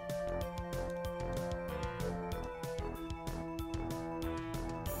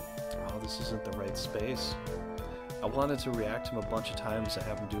 Oh, this isn't the right space. I wanted to react to him a bunch of times to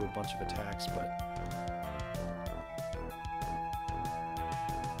have him do a bunch of attacks, but...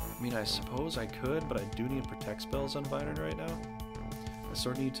 I mean, I suppose I could, but I do need protect spells on Vaynard right now. I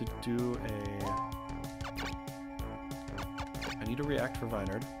sort of need to do a... I need to react for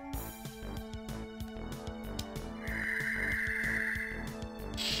Vaynard.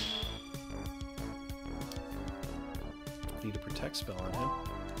 Need a protect spell on him.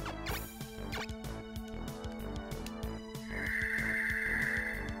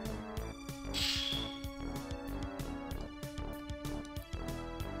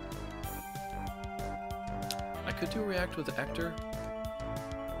 I could do a react with Ector,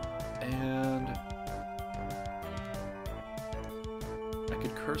 and I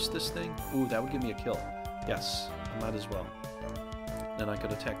could curse this thing. Ooh, that would give me a kill. Yes, I might as well. Then I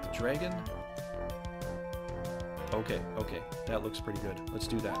could attack the dragon. Okay, okay, that looks pretty good. Let's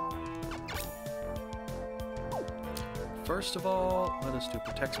do that. First of all, let us do a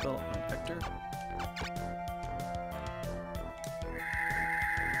protect spell on Ector.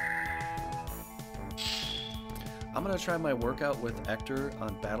 I'm going to try my workout with Ector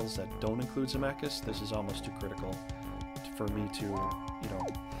on battles that don't include Zemeckis. This is almost too critical for me to, you know,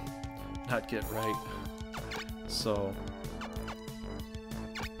 not get right. So...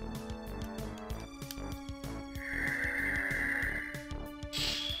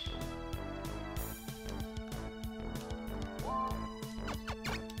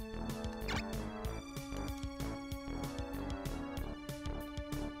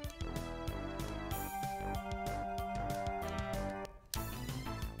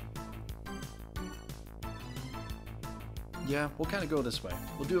 yeah, we'll kind of go this way.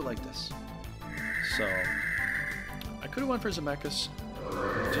 We'll do it like this. So, I could have went for Zemeckis.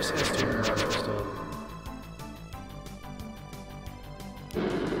 It just has to remember still.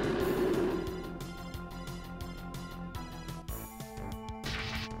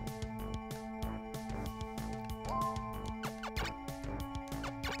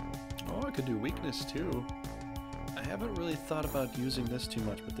 Oh, I could do weakness too. I haven't really thought about using this too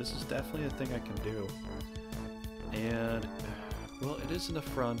much, but this is definitely a thing I can do. And, well, it is in the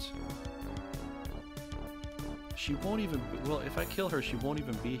front. She won't even... Well, if I kill her, she won't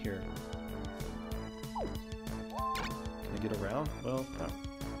even be here. Can I get around? Well,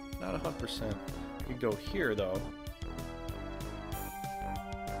 not 100%. I could go here, though.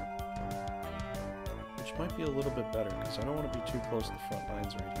 Which might be a little bit better, because I don't want to be too close to the front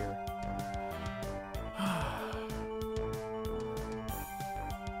lines right here.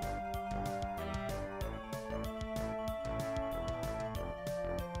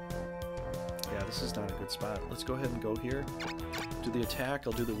 This is not a good spot. Let's go ahead and go here. Do the attack.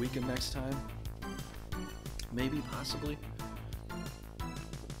 I'll do the weaken next time. Maybe, possibly.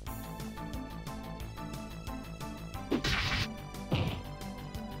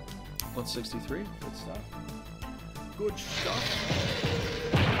 $163. Good stuff. Good stuff.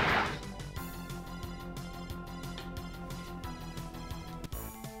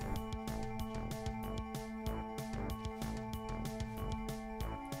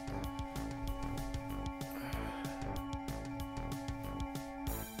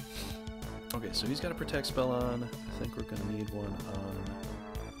 Okay, so he's got a protect spell on. I think we're going to need one on...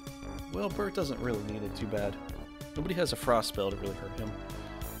 Well, Bert doesn't really need it too bad. Nobody has a frost spell to really hurt him.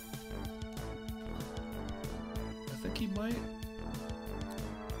 I think he might...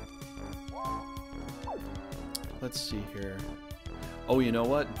 Let's see here. Oh, you know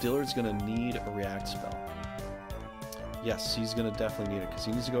what? Dillard's going to need a react spell. Yes, he's going to definitely need it, because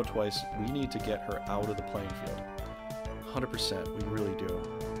he needs to go twice. We need to get her out of the playing field. 100%, we really do.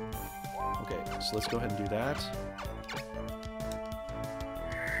 Okay, so let's go ahead and do that.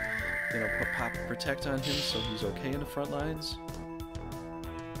 Then I'll put Pop Protect on him so he's okay in the front lines.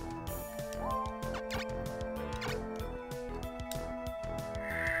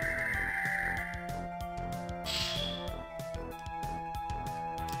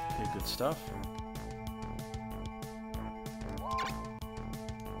 Good stuff.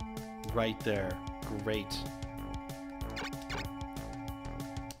 Right there. Great.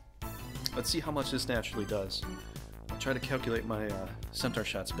 Let's see how much this naturally does. I'll try to calculate my centaur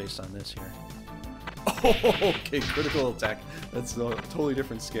shots based on this here. Oh, okay, critical attack. That's a totally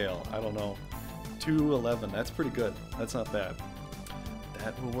different scale. I don't know. 211. That's pretty good. That's not bad.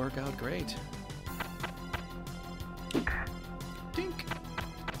 That will work out great. Dink.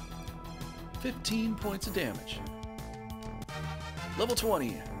 15 points of damage. Level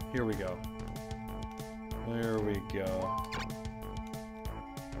 20. Here we go. There we go.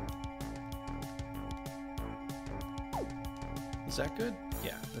 Is that good?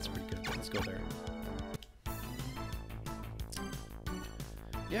 Yeah, that's pretty good. Let's go there.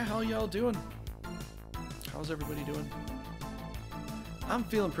 Yeah, how y'all doing? How's everybody doing? I'm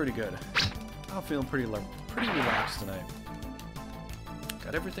feeling pretty good. I'm feeling pretty relaxed tonight.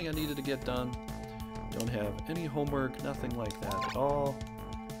 Got everything I needed to get done. Don't have any homework, nothing like that at all.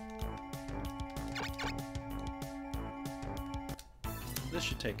 This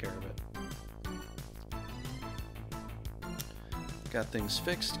should take care of it. Got things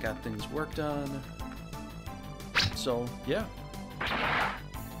fixed, got things worked on. So, yeah.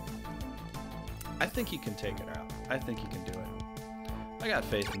 I think he can take it out. I think he can do it. I got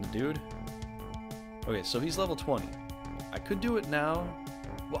faith in the dude. Okay, so he's level 20. I could do it now.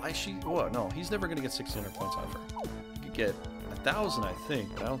 Well, no, he's never going to get 1,600 points out of her. He could get 1,000, I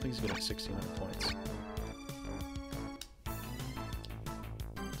think, but I don't think he's going to get 1,600 points.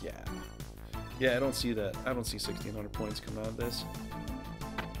 Yeah, I don't see that. I don't see 1,600 points coming out of this.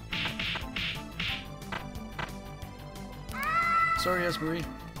 Sorry, Esmarie,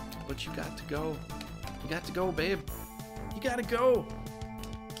 but you got to go. You got to go, babe. You gotta go.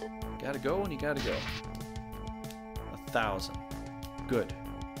 You gotta go and you gotta go. 1,000. Good.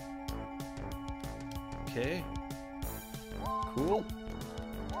 Okay. Cool.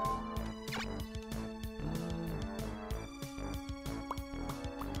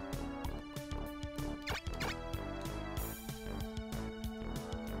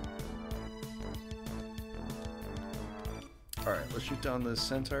 Alright, let's shoot down this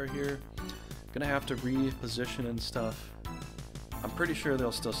centaur here. Gonna have to reposition and stuff. I'm pretty sure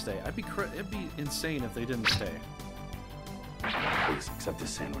they'll still stay. It'd be insane if they didn't stay. Please accept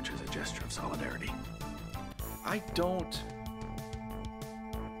this sandwich as a gesture of solidarity. I don't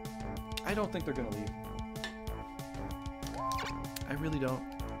think they're gonna leave. I really don't.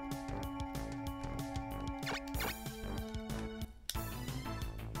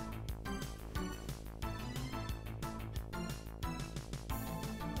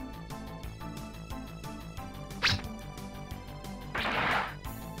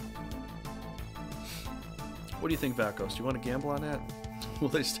 What do you think, Vakos? Do you want to gamble on that? Will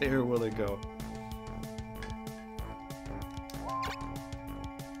they stay or will they go?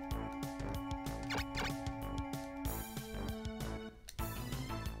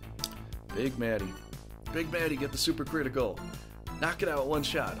 Big Matty. Big Matty, get the super critical. Knock it out one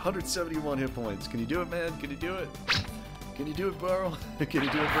shot. 171 hit points. Can you do it, man? Can you do it? Can you do it, bro? Can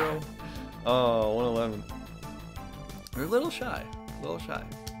you do it, bro? Oh, 111. We're a little shy. A little shy.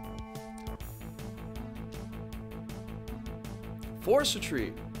 Force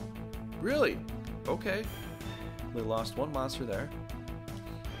retreat. Really? Okay. We lost one monster there.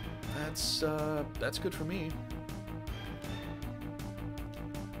 That's good for me.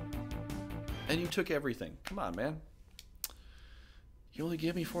 And you took everything. Come on, man. You only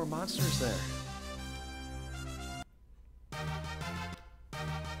gave me 4 monsters there.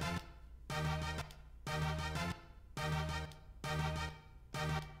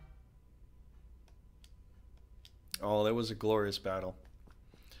 Oh, that was a glorious battle.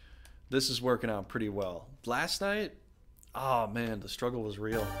 This is working out pretty well. Last night, oh man, the struggle was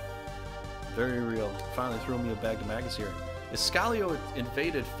real. Very real. Finally threw me a bag of maggots here. Escalio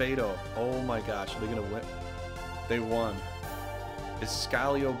invaded Fayte. Oh my gosh, are they gonna win? They won.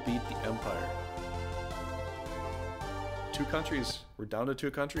 Escalio beat the Empire. 2 countries. We're down to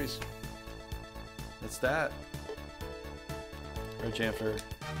 2 countries. That's that. Right, Jamfer.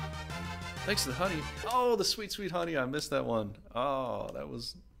 Thanks to the honey. Oh, the sweet, sweet honey. I missed that one. Oh, that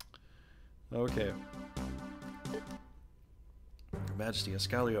was... Okay. Your Majesty,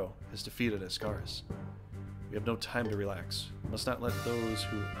 Escalio has defeated Esgares. We have no time to relax. We must not let those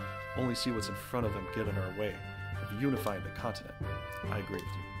who only see what's in front of them get in our way of unifying the continent. I agree with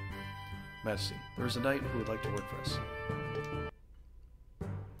you. Majesty, there is a knight who would like to work for us.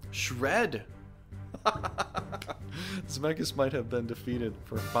 Shred! Zemeckis might have been defeated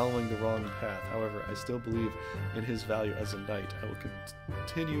for following the wrong path. However, I still believe in his value as a knight. I will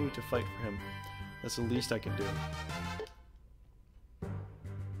continue to fight for him. That's the least I can do.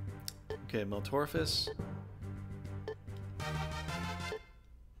 Okay, Meltorphus.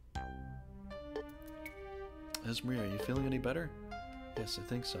 Esmarie, are you feeling any better? Yes, I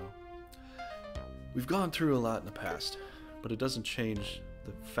think so. We've gone through a lot in the past, but it doesn't change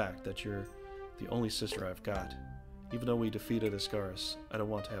the fact that you're the only sister I've got. Even though we defeated Esgares, I don't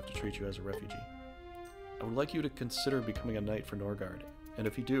want to have to treat you as a refugee. I would like you to consider becoming a knight for NORGARD, and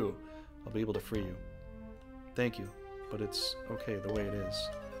if you do, I'll be able to free you. Thank you, but it's okay the way it is.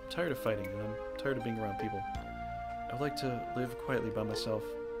 I'm tired of fighting, and I'm tired of being around people. I would like to live quietly by myself.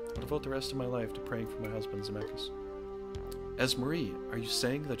 I'll devote the rest of my life to praying for my husband, Zemeckis. Esmarie, are you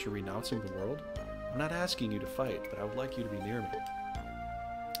saying that you're renouncing the world? I'm not asking you to fight, but I would like you to be near me.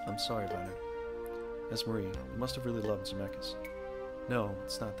 I'm sorry, Vaynard. Esmarie, you must have really loved Zemeckis. No,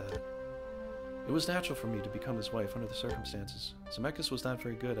 it's not that. It was natural for me to become his wife under the circumstances. Zemeckis was not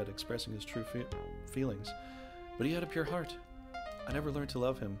very good at expressing his true feelings, but he had a pure heart. I never learned to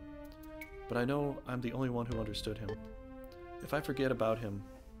love him, but I know I'm the only one who understood him. If I forget about him,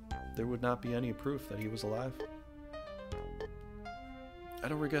 there would not be any proof that he was alive. I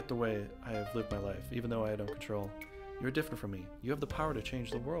don't regret the way I have lived my life, even though I had no control. You're different from me. You have the power to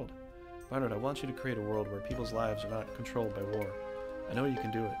change the world. Vaynard, I want you to create a world where people's lives are not controlled by war. I know you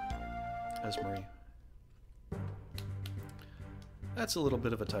can do it. Esmarie. That's a little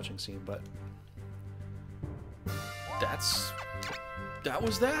bit of a touching scene, but that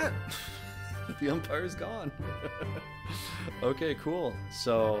was that. The Empire's gone. Okay, cool.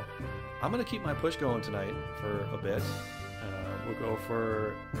 So I'm gonna keep my push going tonight for a bit. We'll go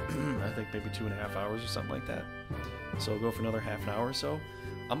for I think maybe 2.5 hours or something like that. So we'll go for another half an hour or so.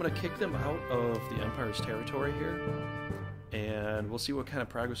 I'm gonna kick them out of the Empire's territory here, and we'll see what kind of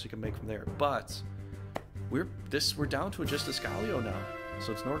progress we can make from there. But we're down to just Escalio now,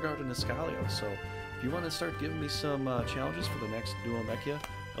 so it's NORGARD and Escalio. So if you want to start giving me some challenges for the next Duo Mechia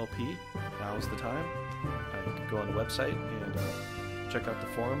LP, now's the time. You can go on the website and check out the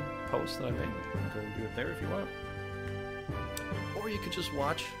forum post that I made. You can go and do it there if you want. Or you could just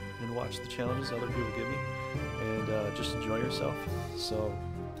watch the challenges other people give me and just enjoy yourself. So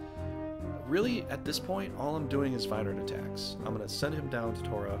really, at this point, all I'm doing is Vaynard attacks. I'm going to send him down to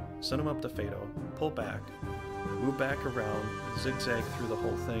Tora, send him up to Fayte, pull back, move back around, zigzag through the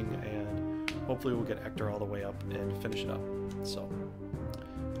whole thing, and hopefully we'll get Ector all the way up and finish it up. So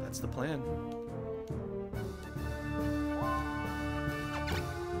that's the plan.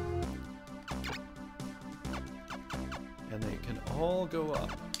 And they can all go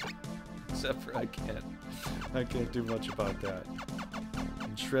up, except for I can't do much about that.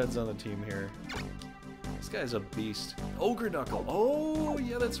 And Shred's on the team here. This guy's a beast. Ogre Knuckle. Oh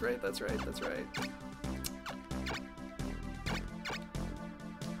yeah, that's right.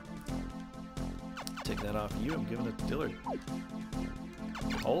 Take that off of you. I'm giving it to Dillard.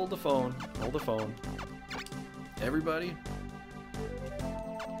 Hold the phone. Hold the phone. Everybody.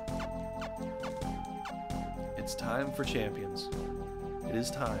 It's time for champions. It is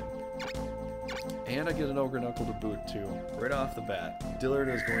time. And I get an Ogre Knuckle to boot too, right off the bat. Dillard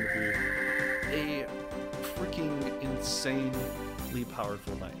is going to be a freaking insanely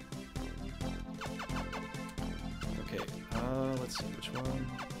powerful knight. Okay, let's see which one.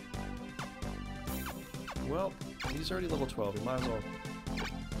 Well, he's already level 12. We might as well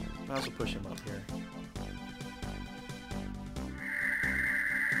push him up here.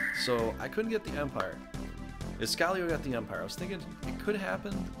 So I couldn't get the Empire. Escalio got the Empire. I was thinking it could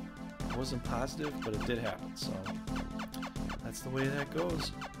happen. I wasn't positive, but it did happen. So that's the way that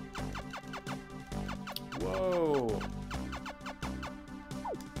goes. Whoa.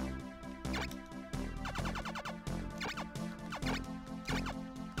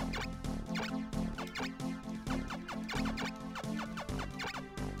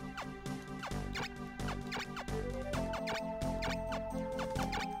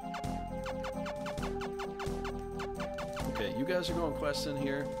 Okay, you guys are going questing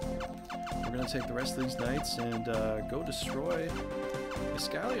here. We're going to take the rest of these knights and go destroy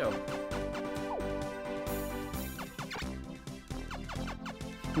Escalio.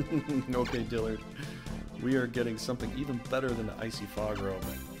 Okay, Dillard. We are getting something even better than the Icy Fog Robe.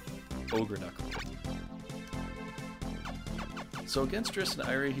 Ogre Knuckle. So against Driss and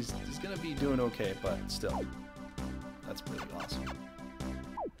Irie, he's going to be doing okay, but still. That's pretty awesome.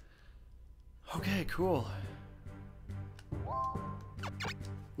 Okay, cool.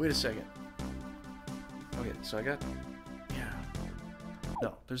 Wait a second. Okay, so I got... Yeah.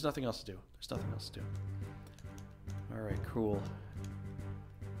 No, there's nothing else to do. There's nothing else to do. Alright, cool.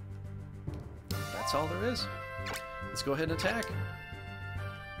 That's all there is. Let's go ahead and attack.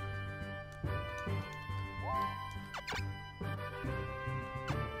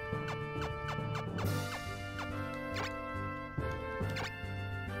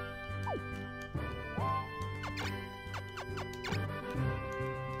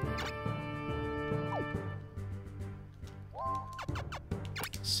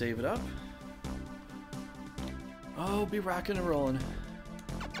 Save it up. Oh, be rocking and rolling.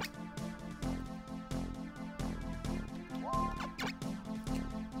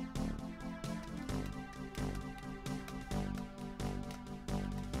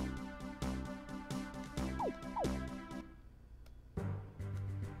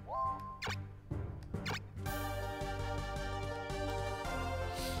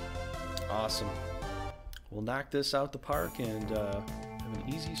 Awesome. We'll knock this out the park and have an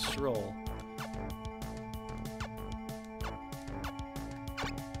easy stroll.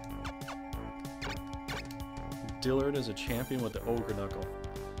 Dillard is a champion with the Ogre Knuckle.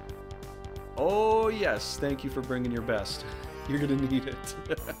 Oh yes, thank you for bringing your best. You're gonna need it.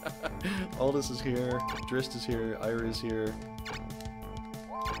 Aldous is here, Drist is here, Ira is here.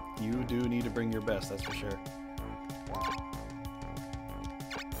 You do need to bring your best, that's for sure.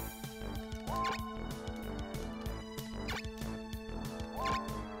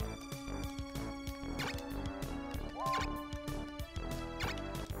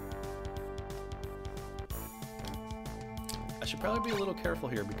 I should probably be a little careful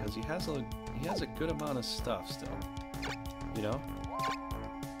here because he has a good amount of stuff still. You know?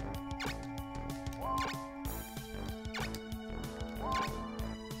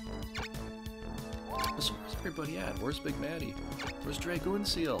 So where's everybody at? Where's Big Matty? Where's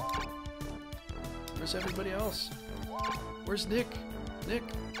Dragonseal? Where's everybody else? Where's Nick? Nick!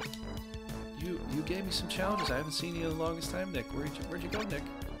 You gave me some challenges. I haven't seen you in the longest time, Nick. Where'd you go, Nick?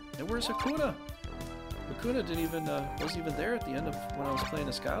 And where's Hakuna? Hakuna didn't even wasn't even there at the end of when I was playing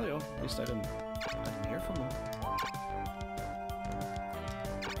Esgares. At least I didn't hear from him.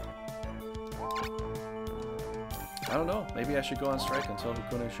 I don't know. Maybe I should go on strike until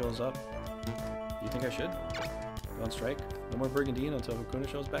Hakuna shows up. You think I should go on strike? No more Brigandine until Hakuna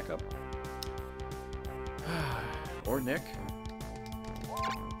shows back up. Or Nick.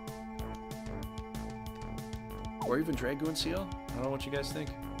 Or even Dragonseal. I don't know what you guys think.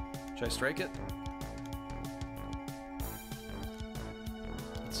 Should I strike it?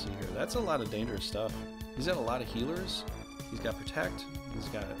 Let's see here. That's a lot of dangerous stuff. He's got a lot of healers. He's got protect. He's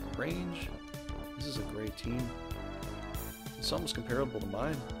got range. This is a great team. It's almost comparable to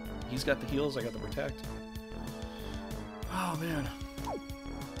mine. He's got the heals. I got the protect. Oh man.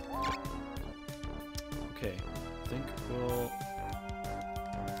 Okay. I think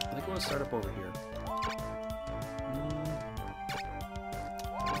we'll start up over here.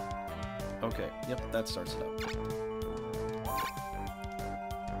 Okay. Yep. That starts it up.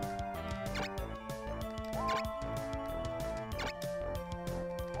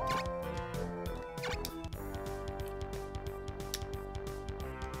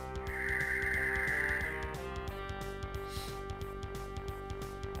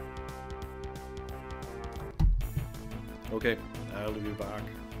 Okay, I'll be back.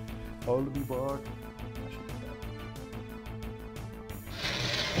 I'll be back.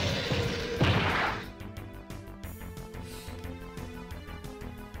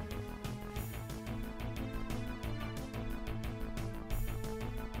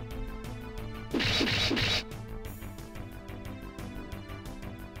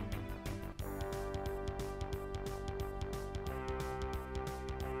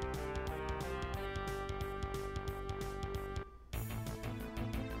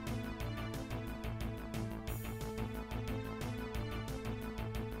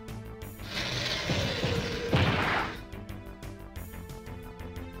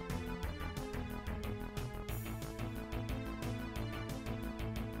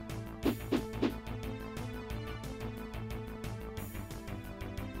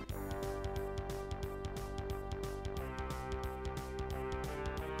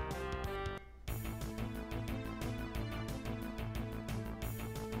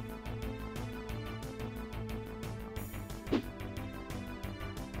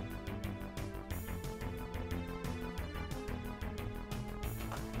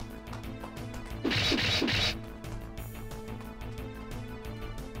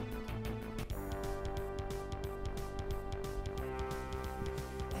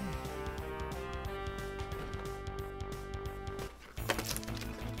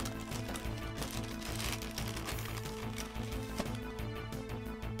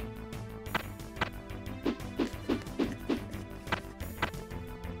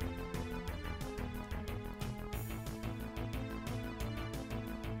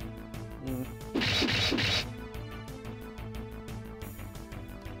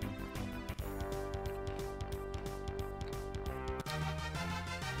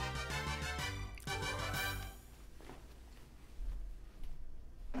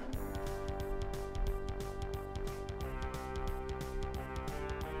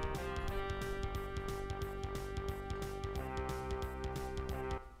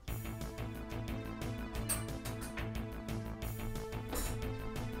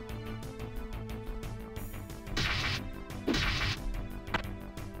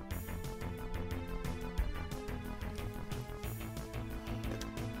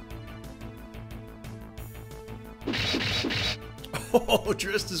 Oh,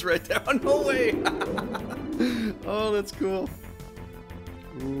 Drist is right there. No way. Oh, that's cool.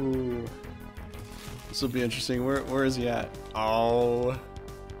 Ooh. This will be interesting. Where is he at? Oh.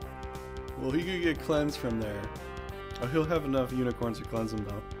 Well, he could get cleansed from there. Oh, he'll have enough unicorns to cleanse him,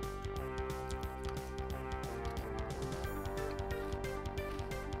 though.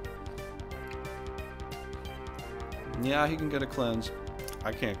 Yeah, he can get a cleanse.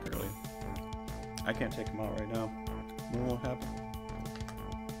 I can't really. I can't take him out right now. It won't happen.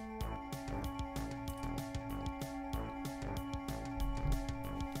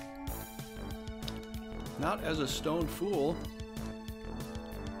 Not as a stone fool.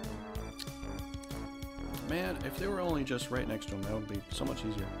 Man, if they were only just right next to him, that would be so much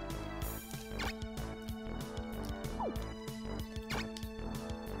easier.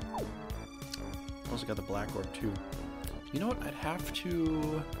 Also got the black orb too. You know what? I'd have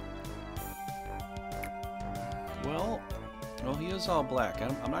to... Well, he is all black. I'm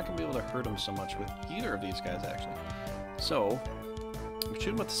not going to be able to hurt him so much with either of these guys, actually. So, I'm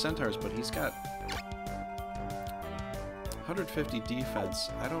shooting with the centaurs, but he's got 150 defense.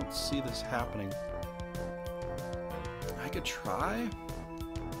 I don't see this happening. I could try. I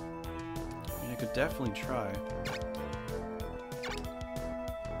mean, I could definitely try.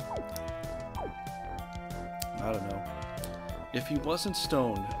 I don't know. If he wasn't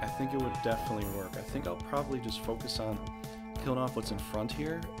stoned, I think it would definitely work. I think I'll probably just focus on killing off what's in front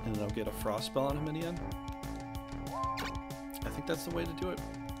here, and then I'll get a frost spell on him in the end. I think that's the way to do it.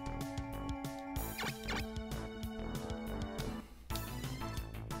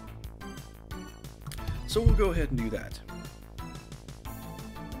 So we'll go ahead and do that.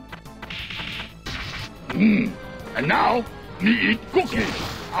 And now, we eat cookies.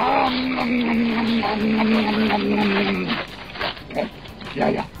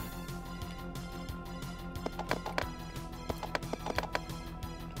 Yeah.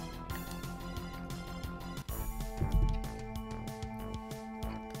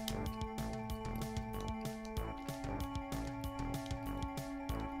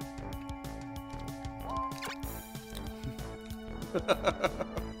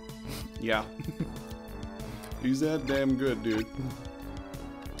 Yeah. He's that damn good, dude.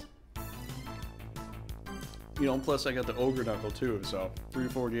 You know, plus I got the ogre knuckle too, so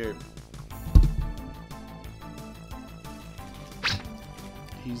 348.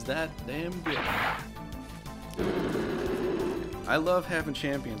 He's that damn good. I love having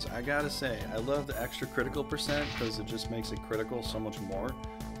champions. I gotta say, I love the extra critical percent because it just makes it critical so much more.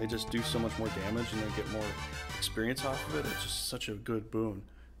 They just do so much more damage and they get more experience off of it. It's just such a good boon.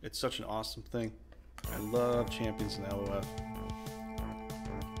 It's such an awesome thing. I love champions in LoF.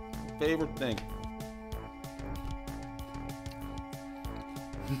 Favorite thing.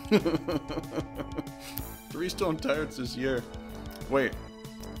 3 stone tyrants this year. Wait,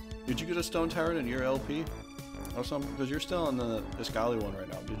 did you get a stone tyrant in your LP? Or something? Because you're still on the Esgares one right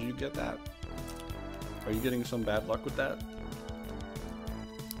now. Did you get that? Are you getting some bad luck with that?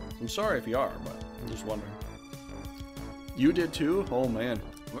 I'm sorry if you are, but I'm just wondering. You did too? Oh man.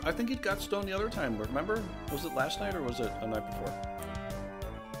 I think it got stoned the other time, remember? Was it last night or was it the night before?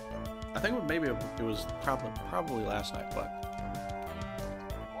 I think maybe it was probably last night, but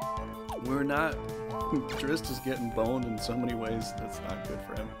we're not... Drist is getting boned in so many ways that's not good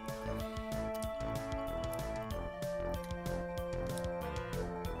for him.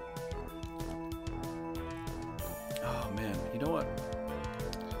 Oh man, you know what?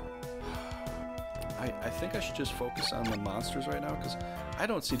 I think I should just focus on the monsters right now because I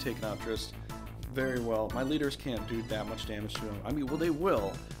don't see taking out Drist very well. My leaders can't do that much damage to him. I mean, well, they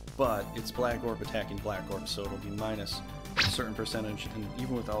will, but it's Black Orb attacking Black Orb, so it'll be minus a certain percentage. And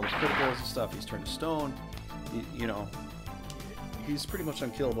even with all the criticals and stuff, he's turned to stone. You know, he's pretty much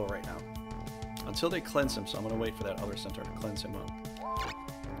unkillable right now until they cleanse him. So I'm gonna wait for that other centaur to cleanse him up,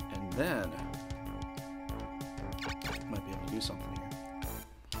 and then might be able to do something here.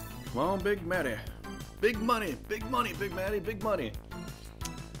 Come on, Big Matty. Big money, big money, Big Matty, big money.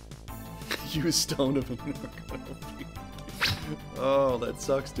 You stoned him. Oh, that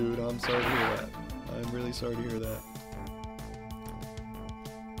sucks, dude. I'm sorry to hear that. I'm really sorry to hear that.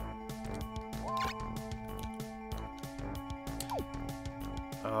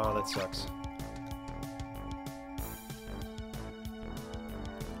 Oh, that sucks.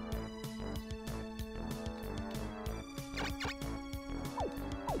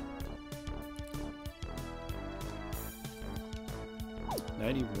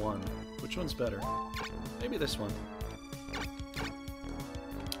 Which one's better? Maybe this one.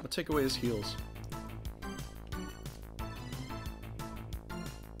 I'll take away his heals.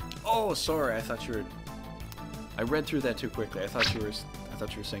 Oh, sorry. I thought you I read through that too quickly. I thought you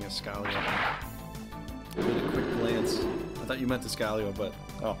were saying Escalio. With a quick glance, I thought you meant Escalio, but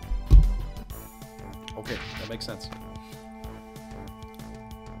oh, okay, that makes sense.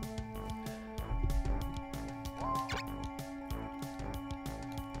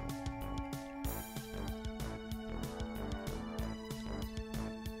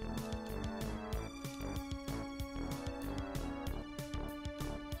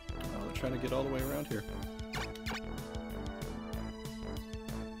 Trying to get all the way around here.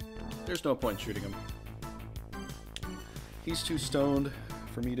 There's no point shooting him. He's too stoned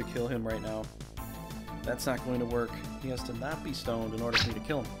for me to kill him right now. That's not going to work. He has to not be stoned in order for me to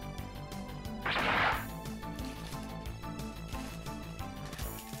kill him.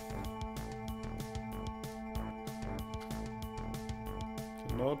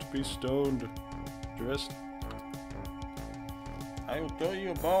 Cannot be stoned. Dressed. I will throw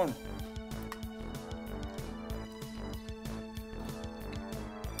you a bone.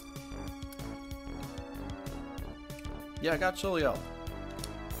 Yeah, I got Soliel.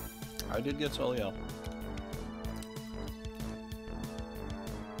 I did get Soliel.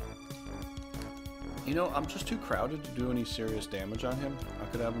 You know, I'm just too crowded to do any serious damage on him. I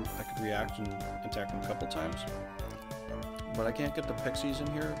could react and attack him a couple times. But I can't get the pixies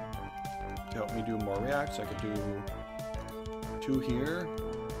in here to help me do more reacts. I could do 2 here.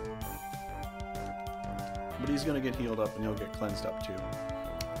 But he's gonna get healed up and he'll get cleansed up too.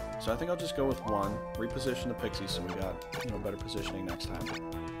 So I think I'll just go with 1, reposition the pixies so we got, you know, better positioning next time.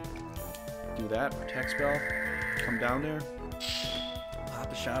 Do that, protect spell, come down there,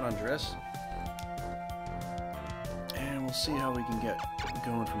 pop a shot on Driss, and we'll see how we can get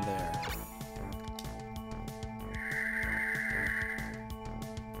going from there.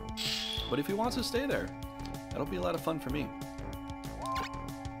 But if he wants to stay there, that'll be a lot of fun for me.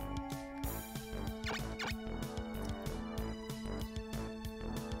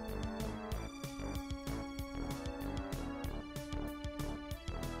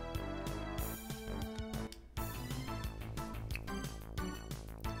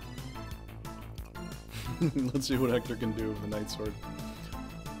 Let's see what Hector can do with the Night Sword.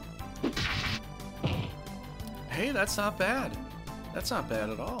 Hey, that's not bad. That's not bad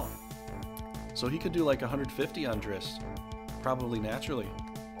at all. So he could do like 150 on Driss. Probably naturally.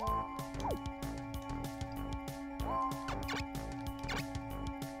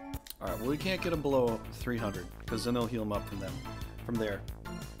 Alright, well we can't get him below 300, because then they'll heal him up from there.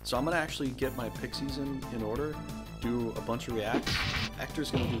 So I'm going to actually get my pixies in order, do a bunch of reacts. Hector's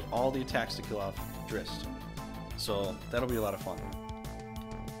going to do all the attacks to kill off Driss. So that'll be a lot of fun.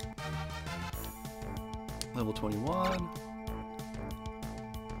 Level 21.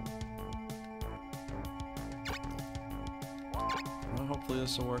 Well, hopefully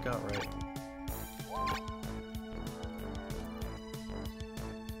this will work out right.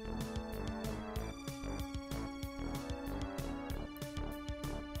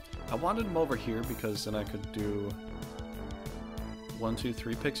 I wanted him over here because then I could do 1, 2,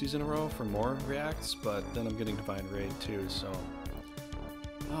 3 pixies in a row for more reacts, but then I'm getting Divine Raid too, so...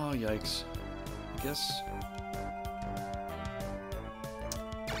 Oh, yikes. I guess...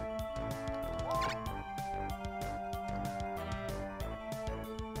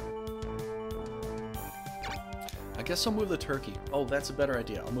 I'll move the turkey. Oh, that's a better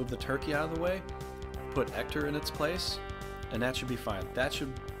idea. I'll move the turkey out of the way, put Hector in its place, and that should be fine. That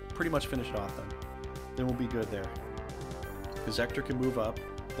should pretty much finish it off then. Then we'll be good there. Because Hector can move up,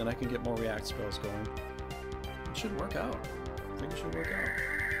 then I can get more react spells going. It should work out. I think it should work out.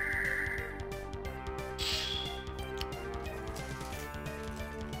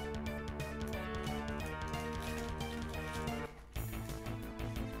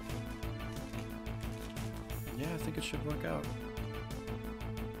 Yeah, I think it should work out.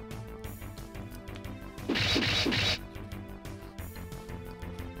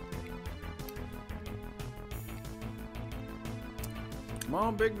 Come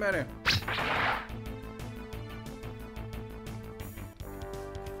on, Big Matty.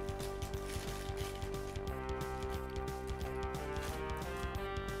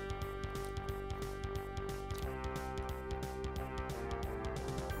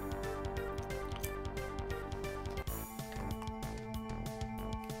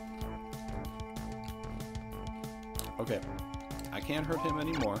 Okay, I can't hurt him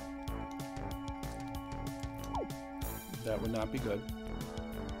anymore. That would not be good.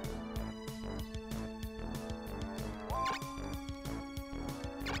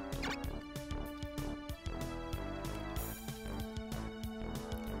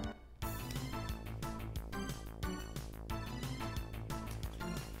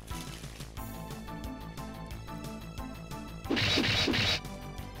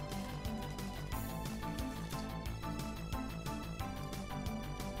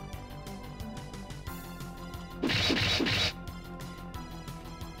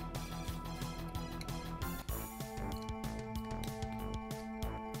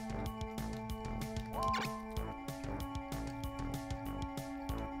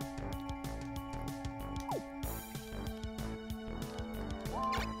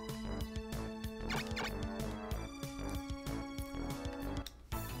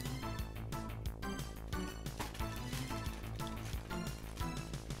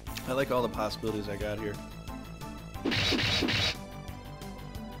 I like all the possibilities I got here.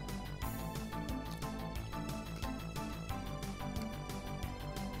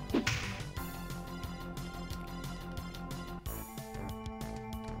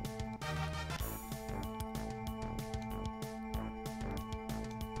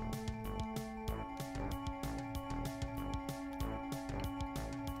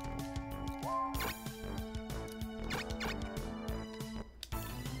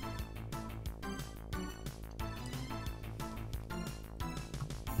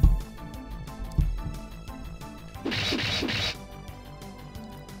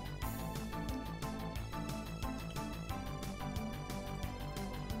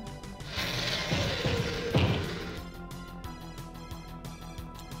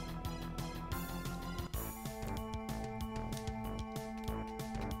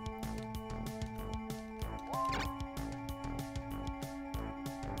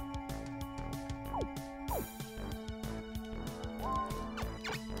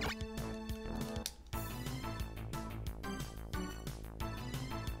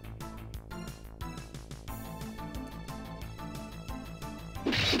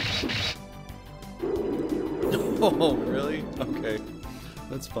 Oh, really? Okay.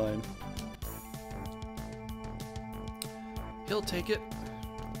 That's fine. He'll take it.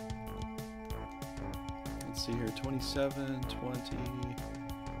 Let's see here. 27, 20,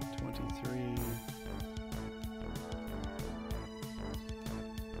 23.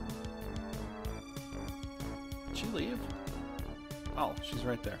 Did she leave? Oh, she's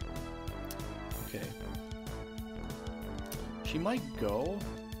right there. Okay. She might go.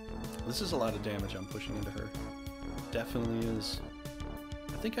 This is a lot of damage I'm pushing into her. Definitely is.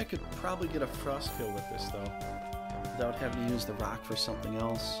 I think I could probably get a frost kill with this though, without having to use the rock for something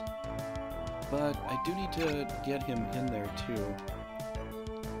else. But I do need to get him in there too.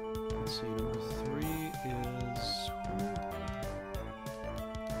 Let's see, number 3 is...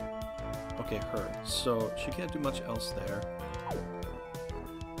 Okay, her. So she can't do much else there.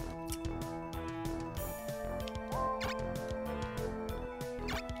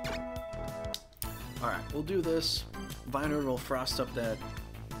 Alright, we'll do this. Vaynard will frost up that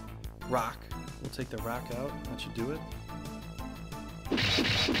rock. We'll take the rock out. That should do it.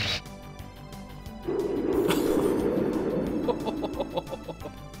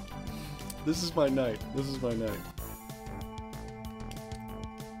 This is my night. This is my night.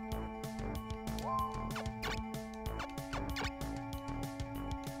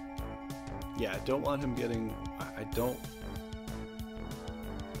 Yeah, I don't want him getting... I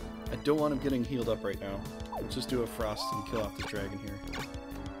don't want him getting healed up right now. Let's just do a frost and kill off this dragon here.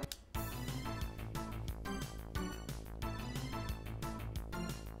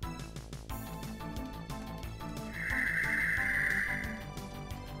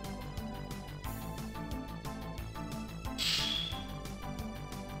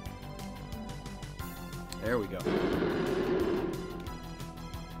 There we go.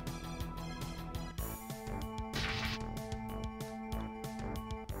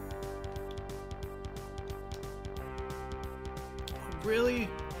 Really?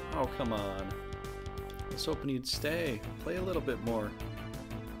 Oh, come on. I was hoping you'd stay. Play a little bit more.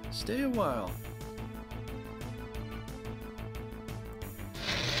 Stay a while.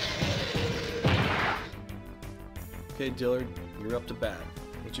 Okay, Dillard, you're up to bat.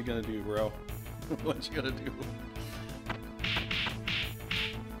 What you gonna do, bro? What you gonna do?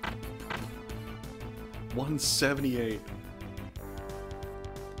 178.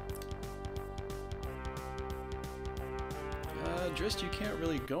 Drist, you can't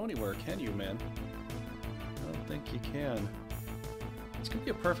really go anywhere, can you, man? I don't think you can. This could be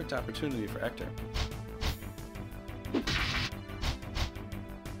a perfect opportunity for Ector.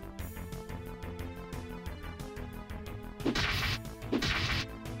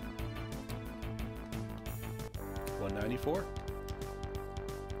 $194.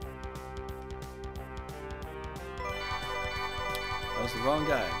 That was the wrong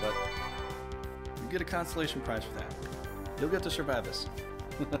guy, but you get a consolation prize for that. You'll get to survive this.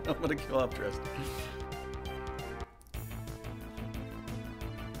 I'm gonna kill up Drist.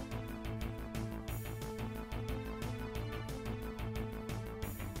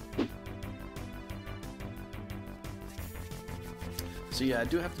 So yeah, I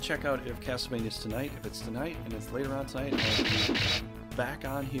do have to check out if Castlevania is tonight. If it's tonight and it's later on tonight, I'll be back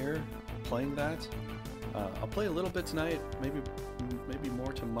on here playing that. I'll play a little bit tonight, maybe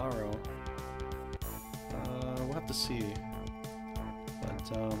more tomorrow. We'll have to see.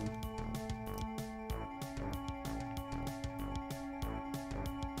 But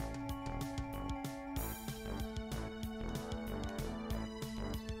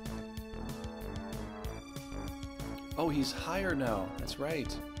Oh, he's higher now. That's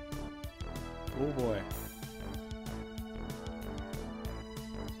right. Oh boy.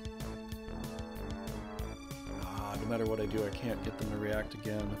 Ah, no matter what I do, I can't get them to react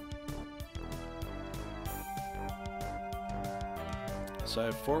again. So I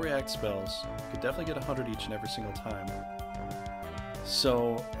have 4 react spells. Could definitely get 100 each and every single time.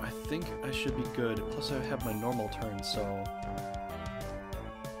 So I think I should be good. Plus I have my normal turn, so...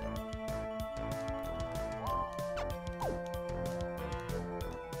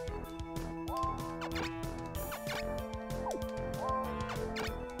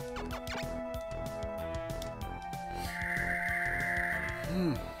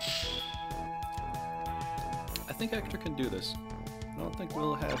 I think Hector can do this. I don't think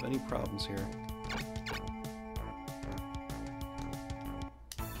we'll have any problems here.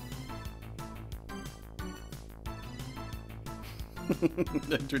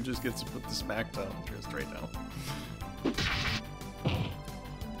 Hector just gets to put the smack down just right now.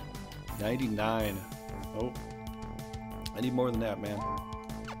 99. Oh. I need more than that, man.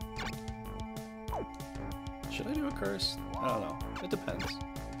 Should I do a curse? I don't know. It depends.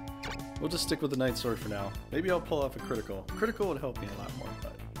 We'll just stick with the Night Sword for now. Maybe I'll pull off a critical. Critical would help me a lot more,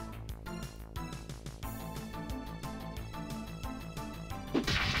 but...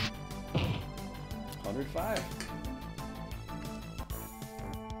 105.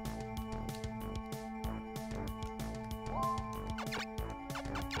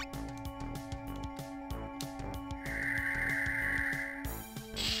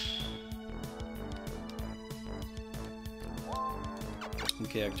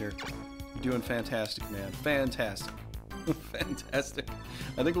 Okay, Hector. You're doing fantastic, man. Fantastic. Fantastic.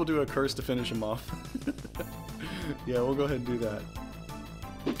 I think we'll do a curse to finish him off. Yeah, we'll go ahead and do that.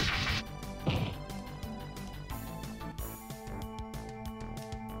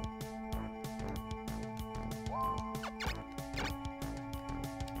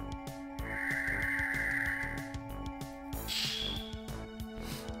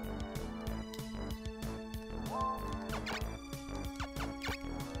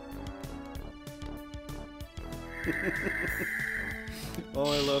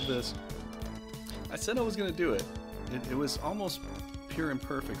 Oh, I love this. I said I was going to do it. It was almost pure and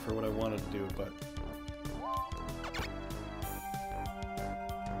perfect for what I wanted to do, but...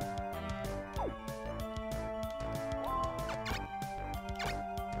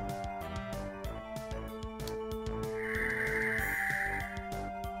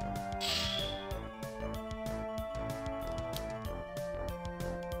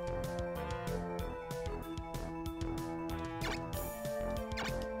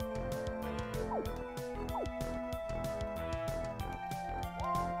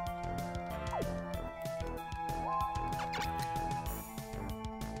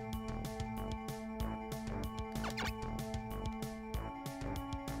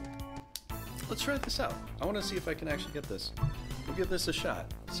 Let's try this out. I want to see if I can actually get this. We'll give this a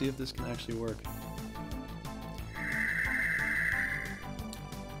shot. See if this can actually work.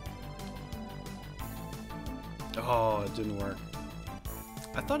 Oh, it didn't work.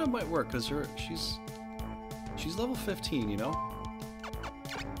 I thought it might work because she's level 15, you know?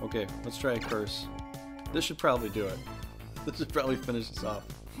 Okay, let's try a curse. This should probably do it. This should probably finish this off.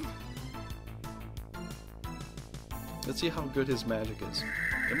 Let's see how good his magic is.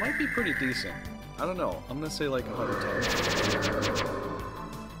 It might be pretty decent. I don't know. I'm gonna say like 110.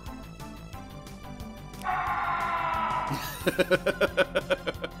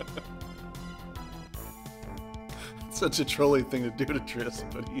 Such a trolly thing to do to Triss,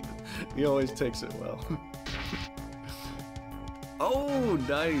 but he always takes it well. Oh,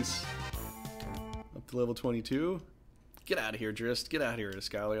 nice! Up to level 22. Get out of here, Drist. Get out of here,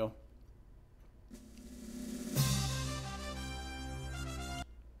 Escalio.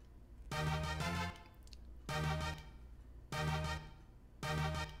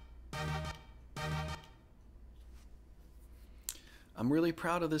 I'm really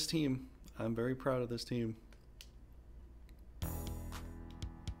proud of this team. I'm very proud of this team.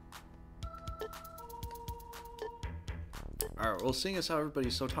 Alright, well, seeing as how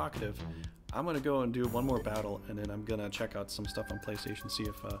everybody's so talkative, I'm going to go and do one more battle, and then I'm going to check out some stuff on PlayStation, see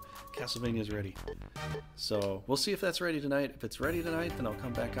if Castlevania is ready. So, we'll see if that's ready tonight. If it's ready tonight, then I'll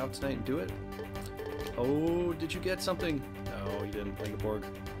come back out tonight and do it. Oh, did you get something? No, you didn't, Legaborg.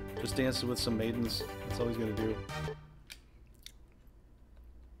 Just dancing with some maidens. That's all he's going to do.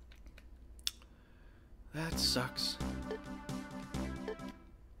 That sucks.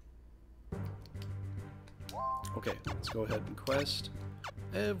 Okay, let's go ahead and quest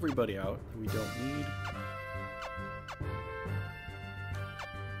everybody out that we don't need.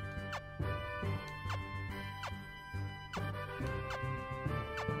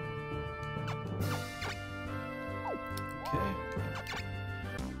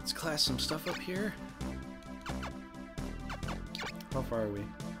 Let's class some stuff up here. How far are we?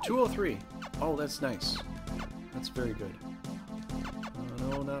 203. Oh, that's nice. That's very good.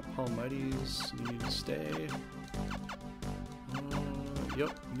 No, not Palmites. Need to stay.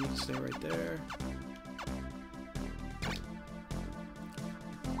 Yep, need to stay right there.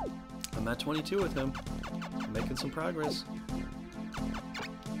 I'm at 22 with him. I'm making some progress.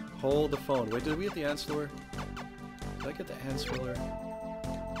 Hold the phone. Wait, did we get the Answiller? Did I get the Answiller?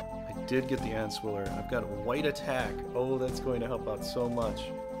 I did get the Answiller. I've got white attack. Oh, that's going to help out so much.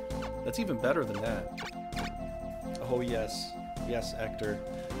 That's even better than that. Oh, yes. Yes, Ector.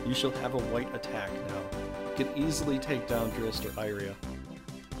 You shall have a white attack now. You can easily take down Drist or Iria.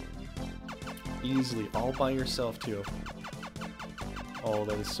 Easily. All by yourself, too. Oh,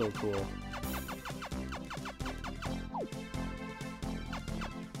 that is so cool.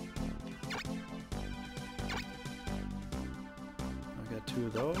 I got 2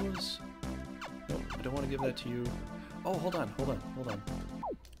 of those. Nope, I don't want to give that to you. Oh, hold on.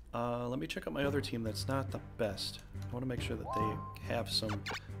 Let me check out my other team that's not the best. I want to make sure that they have some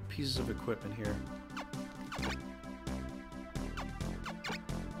pieces of equipment here.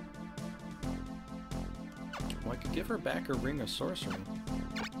 Well, I could give her back her Ring of Sorcery.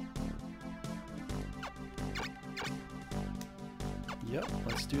 Yep,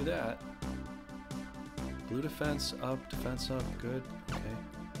 let's do that. Blue defense up, good. Okay.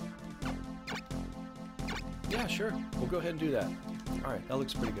 Yeah, sure. We'll go ahead and do that. Alright, that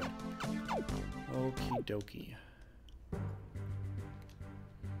looks pretty good. Okie dokie.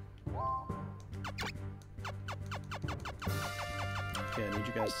 Okay, I need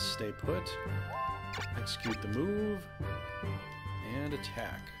you guys to stay put. Execute the move. And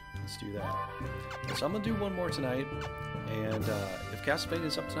attack. Let's do that. So I'm going to do one more tonight. And if Castlevania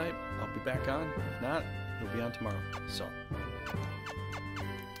is up tonight, I'll be back on. If not, it'll be on tomorrow. So.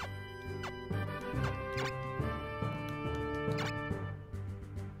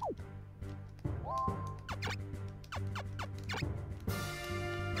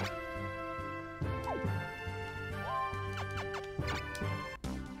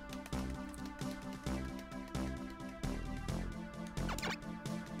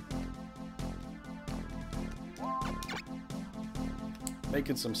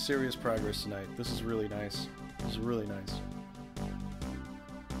 Making some serious progress tonight. This is really nice. This is really nice.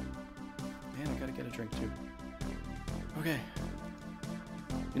 Man, I gotta get a drink too. Okay.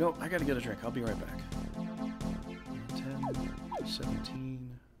 You know, I gotta get a drink. I'll be right back. 10,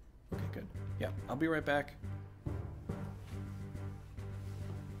 17. Okay, good. Yeah, I'll be right back.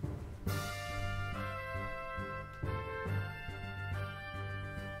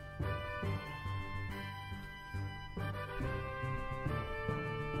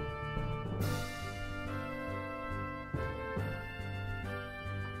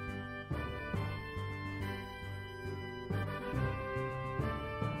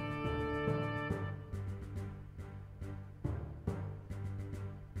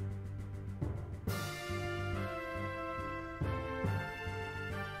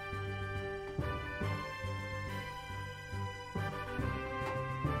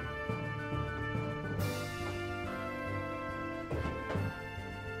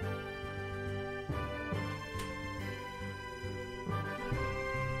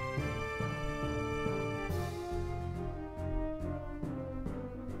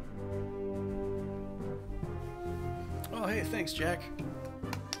 Oh, hey, thanks, Jack.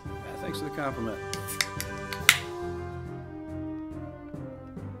 Yeah, thanks for the compliment.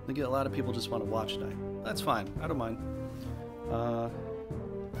 I get a lot of people just want to watch tonight. That's fine. I don't mind. I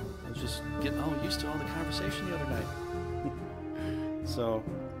was just getting all used to all the conversation the other night. So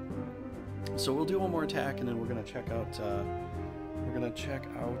we'll do one more attack, and then we're gonna check out.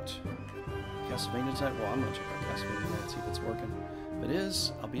 Castlevania tonight. Well, I'm gonna check out Castlevania tonight, see if it's working. If it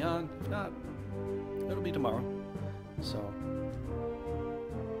is, I'll be on. If not, it'll be tomorrow. So.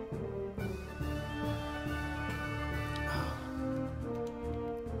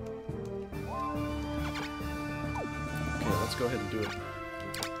 Okay, let's go ahead and do it.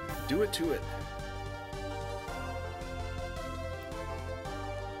 Do it to it.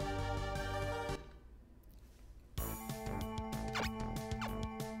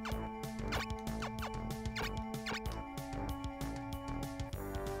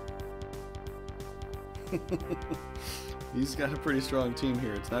 He's got a pretty strong team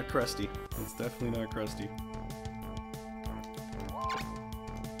here. It's not Krusty. It's definitely not Krusty.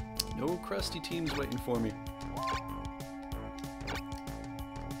 No Krusty teams waiting for me.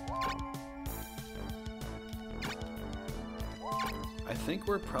 I think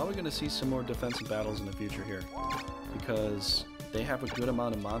we're probably going to see some more defensive battles in the future here, because they have a good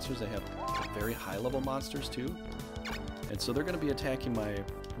amount of monsters. They have very high level monsters too. And so they're going to be attacking my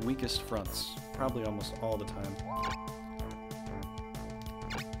weakest fronts, probably almost all the time.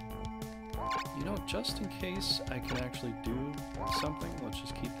 You know, just in case I can actually do something, let's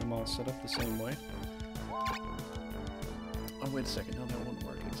just keep them all set up the same way. Oh, wait a second. No, that wouldn't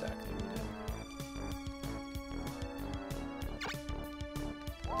work exactly, would it?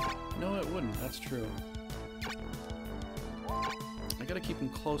 No, it wouldn't. That's true. I gotta keep them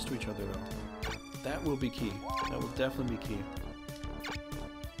close to each other, though. That will be key. That will definitely be key.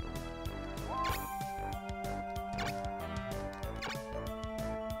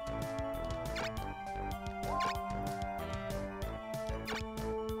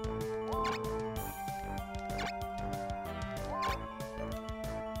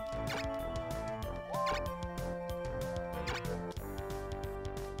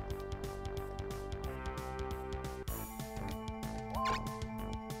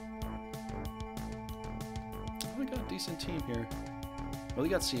 We got a decent team here. Well, they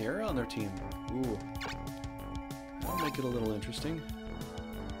got Sierra on their team. Ooh. That'll make it a little interesting.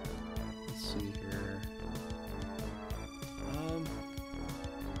 Let's see here.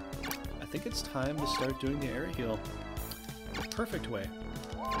 I think it's time to start doing the area heal. Perfect way.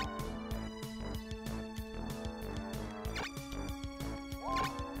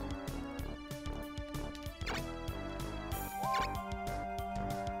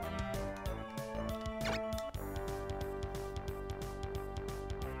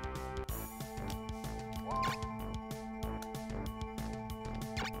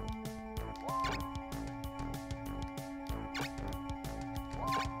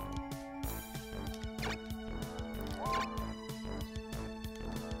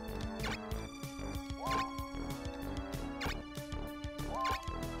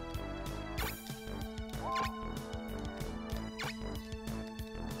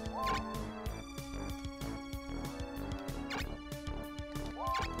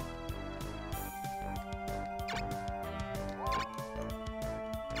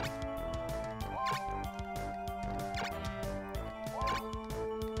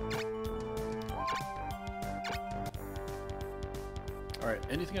 Alright,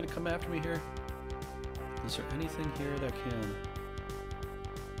 anything gonna come after me here? Is there anything here that can...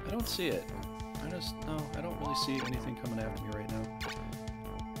 I don't see it. No, I don't really see anything coming after me right now.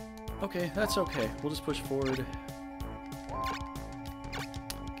 Okay, that's okay. We'll just push forward.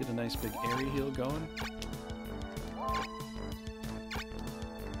 Get a nice big area heal going.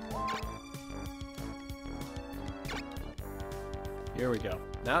 Here we go.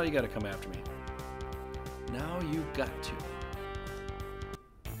 Now you gotta come after me. Now you got to.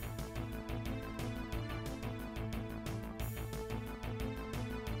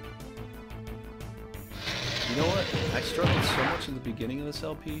 You know what? I struggled so much in the beginning of this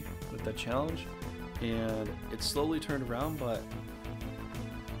LP with that challenge, and it slowly turned around, but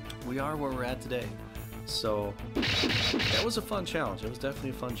we are where we're at today. So that was a fun challenge. It was definitely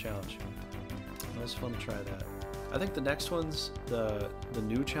a fun challenge. It was fun to try that. I think the next ones, the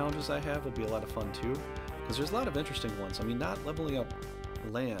new challenges I have, will be a lot of fun too, because there's a lot of interesting ones. I mean, not leveling up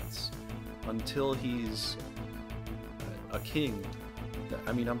Lance until he's a king.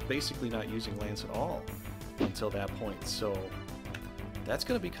 I mean, I'm basically not using Lance at all until that point, so that's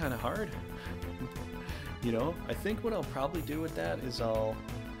gonna be kind of hard. You know, I think what I'll probably do with that is I'm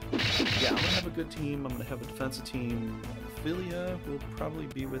gonna have a good team. I'm gonna have a defensive team. Philia will probably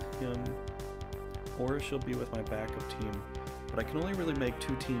be with him, or she'll be with my backup team, but I can only really make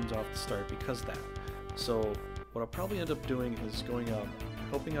 2 teams off the start because of that. So what I'll probably end up doing is going up,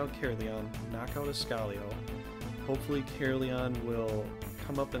 helping out Caerleon, knock out Escalio. Hopefully Caerleon will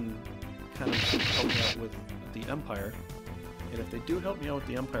come up and kind of help me out with the Empire. And if they do help me out with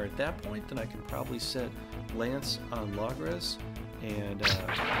the Empire at that point, then I can probably set Lance on Logres and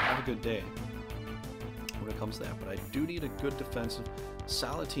have a good day when it comes to that. But I do need a good defensive,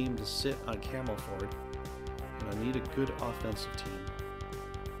 solid team to sit on Camelford, and I need a good offensive team.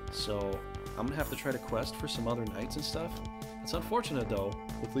 So I'm gonna have to try to quest for some other knights and stuff. It's unfortunate though,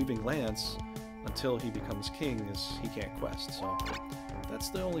 with leaving Lance until he becomes king, is he can't quest. So that's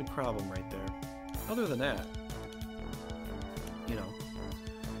the only problem right there. Other than that, you know,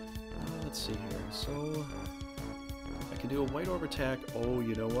 let's see here. So I can do a white orb attack. Oh,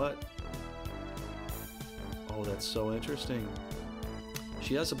 you know what? Oh, that's so interesting.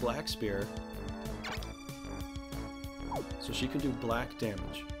 She has a black spear, so she can do black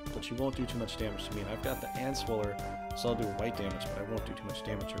damage, but she won't do too much damage to me. And I've got the Answeller, so I'll do white damage, but I won't do too much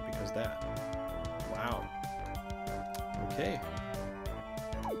damage to her because of that. Wow. Okay.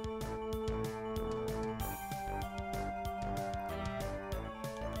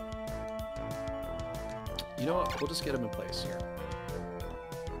 You know what? We'll just get him in place here.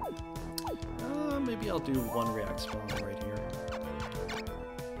 Maybe I'll do one react spawn right here.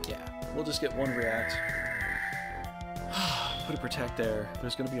 Yeah, we'll just get one react. Put a protect there.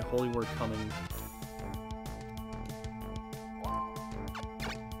 There's going to be a holy word coming.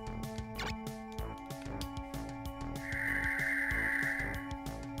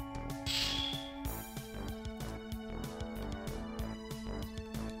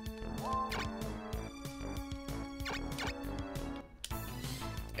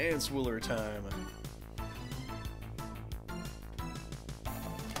 And Swooler time.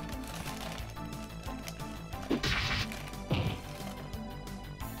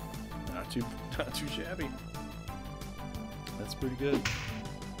 Not too shabby. That's pretty good.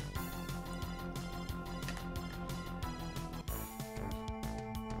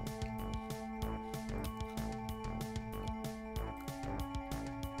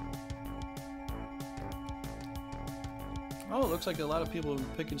 Oh, it looks like a lot of people are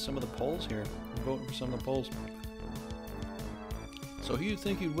picking some of the polls here. I'm voting for some of the polls. So who do you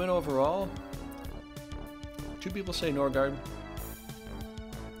think you'd win overall? 2 people say NORGARD.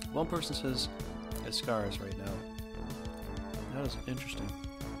 1 person says Esgares right now. That is interesting.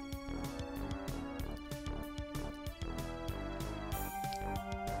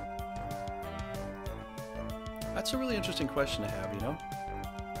 That's a really interesting question to have, you know?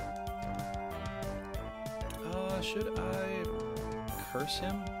 Should I curse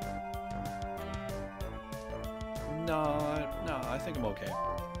him? No, I think I'm okay.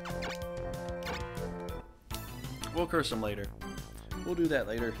 We'll curse him later. We'll do that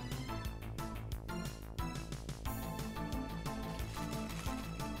later.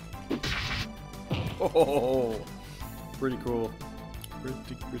 Oh, pretty cool.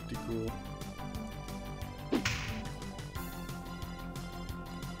 Pretty cool.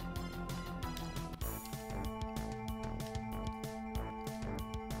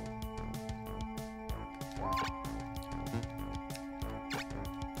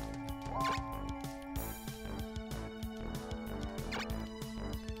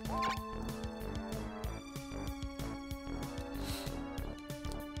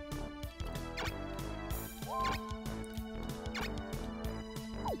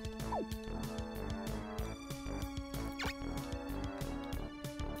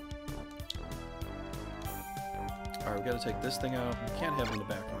 Alright, we gotta take this thing out. We can't have it in the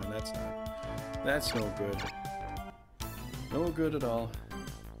back line. That's no good. No good at all.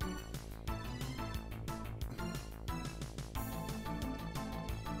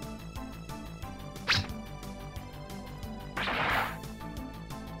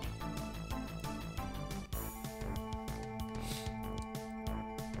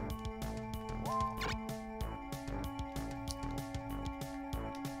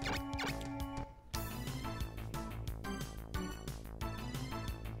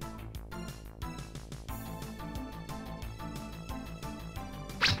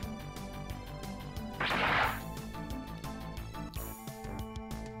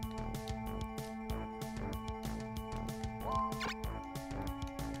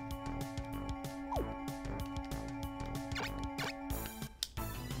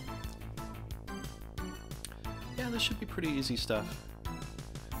 Yeah, this should be pretty easy stuff.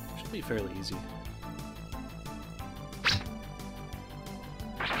 Should be fairly easy.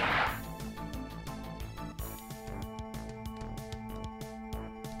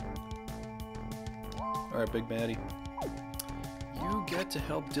 Alright, Big Matty. You get to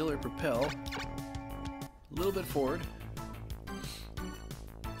help Diller propel a little bit forward.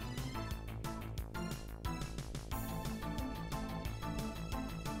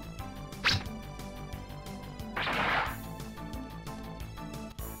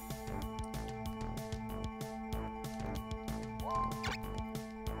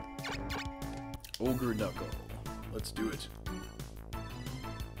 Ogre Knuckle. Let's do it.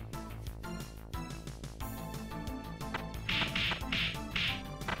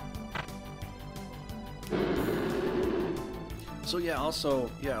 So yeah, also,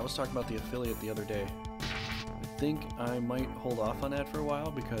 I was talking about the affiliate the other day. I think I might hold off on that for a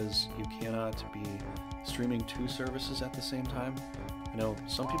while because you cannot be streaming 2 services at the same time. I know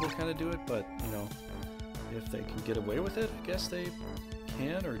some people kind of do it, but you know, if they can get away with it, I guess they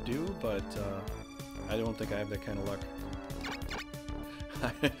can or do, but I don't think I have that kind of luck.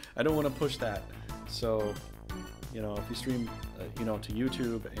 I don't want to push that. So, you know, if you stream, you know, to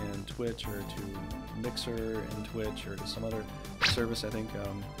YouTube and Twitch, or to Mixer and Twitch, or to some other service, I think,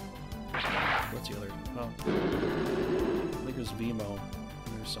 what's the other? Oh, I think there's Vimo.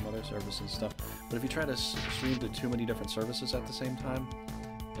 There's some other service and stuff. But if you try to stream to too many different services at the same time,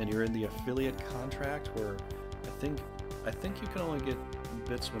 and you're in the affiliate contract where I think you can only get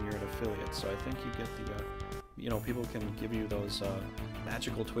bits when you're an affiliate. So I think you get the you know, people can give you those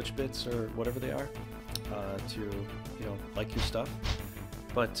magical Twitch bits or whatever they are to, you know, like your stuff.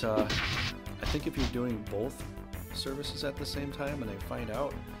 But I think if you're doing both services at the same time and they find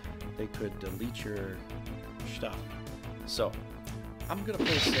out, they could delete your stuff. So I'm gonna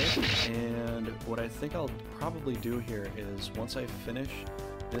play safe, and what I think I'll probably do here is once I finish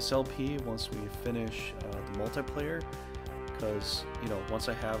this LP, once we finish the multiplayer, because, you know, once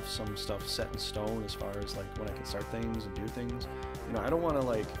I have some stuff set in stone as far as like when I can start things and do things, you know, I don't want to,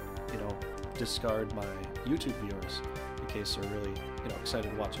 like, you know, discard my YouTube viewers in case they're really, you know,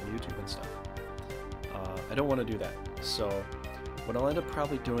 excited to watch on YouTube and stuff. I don't want to do that. So what I'll end up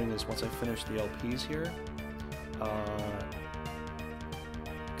probably doing is once I finish the LPs here,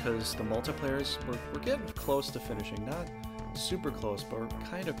 because the multiplayers, we're getting close to finishing, not super close, but we're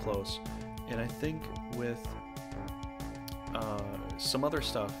kind of close. And I think with some other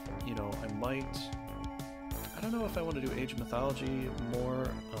stuff, you know, I don't know if I want to do Age of Mythology more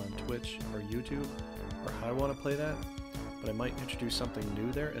on Twitch or YouTube, or how I want to play that, but I might introduce something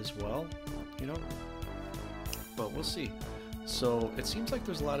new there as well, you know, but we'll see. So it seems like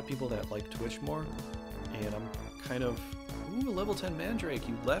there's a lot of people that like Twitch more, and I'm kind of, ooh, level 10 Mandrake,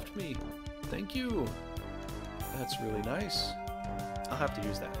 you left me, thank you, that's really nice, I'll have to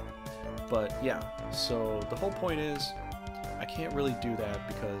use that. But yeah, so the whole point is, I can't really do that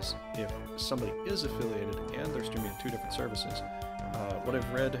because if somebody is affiliated and they're streaming two different services, what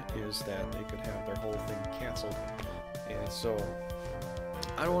I've read is that they could have their whole thing canceled, and so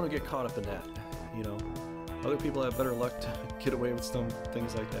I don't want to get caught up in that, you know. Other people have better luck to get away with some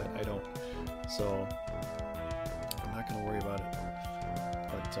things like that. I don't, so I'm not going to worry about it.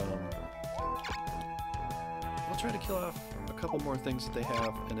 But we'll try to kill off a couple more things that they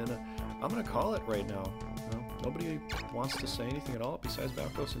have, and then I'm going to call it right now. You know, nobody wants to say anything at all besides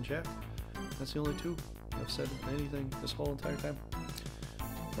Valkos and chat. That's the only two I've said anything this whole entire time.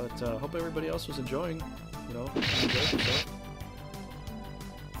 But hope everybody else was enjoying. You know, enjoyed yourself.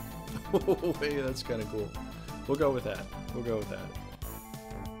 Oh, hey, that's kind of cool. We'll go with that. We'll go with that.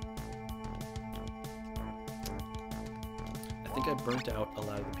 I think I burnt out a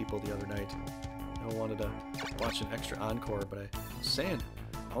lot of the people the other night. I wanted to watch an extra encore, but I was saying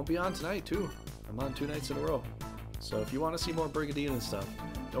I'll be on tonight too. I'm on 2 nights in a row. So if you want to see more Brigandine and stuff,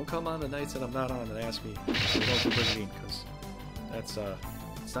 don't come on the nights that I'm not on and ask me if you don't do Brigandine, because that's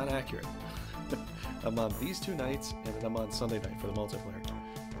it's not accurate. I'm on these 2 nights, and then I'm on Sunday night for the multiplayer.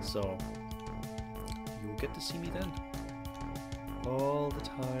 So you will get to see me then, all the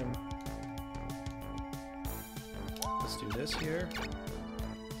time. Let's do this here.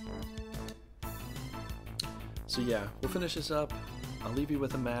 So yeah, we'll finish this up. I'll leave you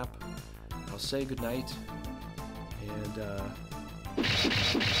with a map. I'll say goodnight, and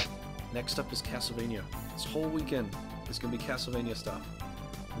next up is Castlevania. This whole weekend is going to be Castlevania stuff.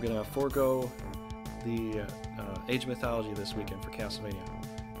 I'm going to forego the Age of Mythology this weekend for Castlevania,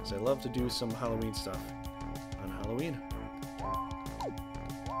 because I love to do some Halloween stuff on Halloween.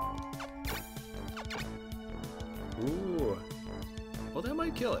 Ooh. Well, that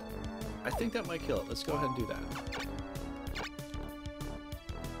might kill it. I think that might kill it. Let's go ahead and do that.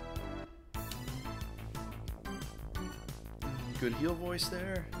 Good heal voice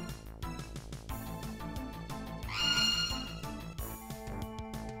there.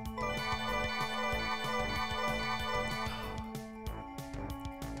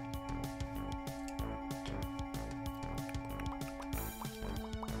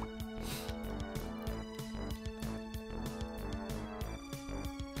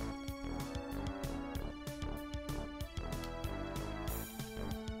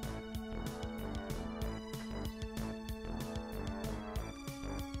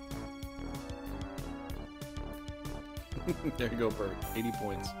 There you go, Bert. 80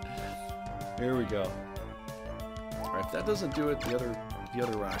 points. Here we go. Alright, if that doesn't do it, the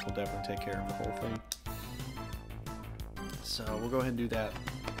other rock will definitely take care of the whole thing. So we'll go ahead and do that.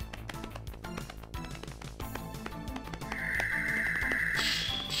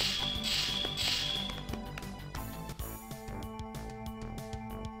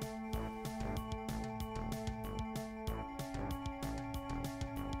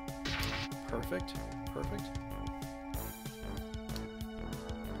 Perfect. Perfect.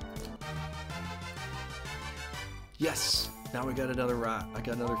 Yes! Now we got another rot. I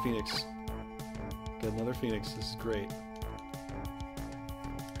got another phoenix. Got another phoenix. This is great.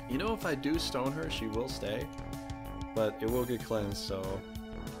 You know, if I do stone her, she will stay, but it will get cleansed, so...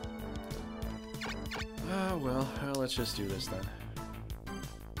 well, let's just do this then.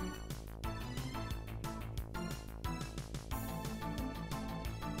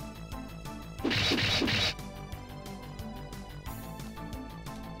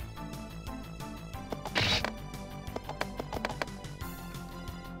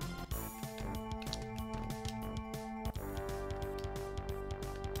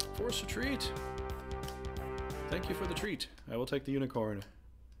 treat. Thank you for the treat. I will take the unicorn.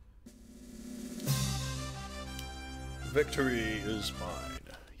 Victory is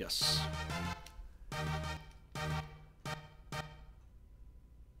mine. Yes.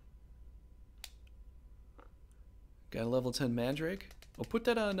 Got a level 10 Mandrake. I'll put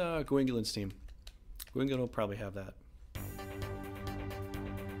that on Gwyngulin's team. Gwynglin will probably have that.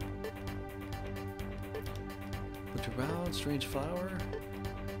 Looked around, strange flower.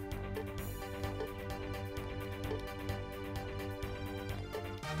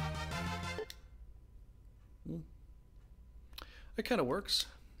 That kind of works.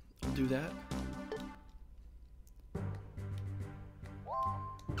 I'll do that.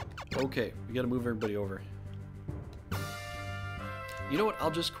 Okay, we gotta move everybody over. You know what?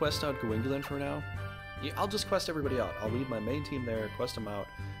 I'll just quest out Gwyngullin for now. Yeah, I'll just quest everybody out. I'll leave my main team there, quest them out,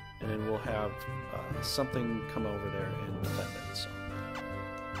 and then we'll have something come over there in 10 minutes. So.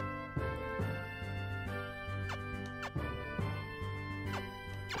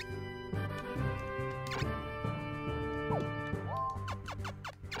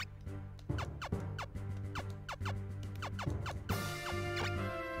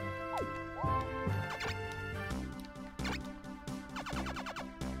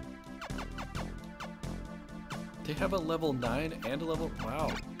 They have a level 9 and a level...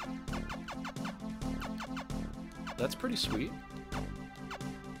 Wow. That's pretty sweet.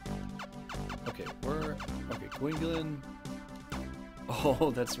 Okay, we're... Okay, Gwyngullin...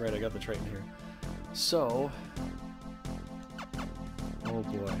 Oh, that's right, I got the Triton here. So... Oh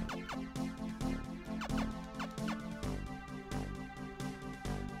boy.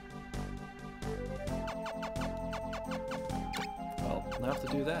 Well, I'll have to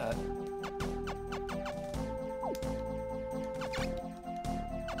do that.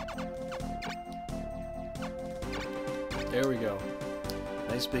 There we go.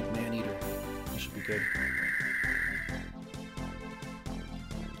 Nice big man-eater. That should be good.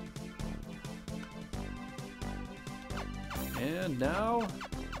 And now,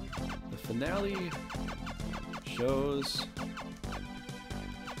 the finale shows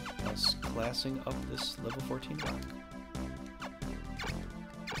us classing up this level 14 rock.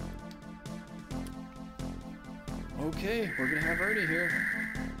 Okay, we're gonna have Ernie here.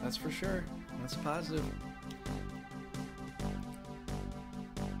 That's for sure. That's positive.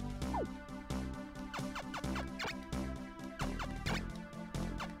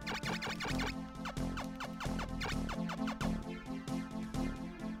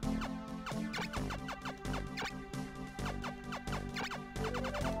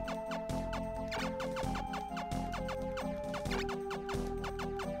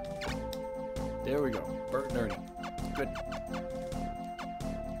 There we go. Bert and Ernie. Good.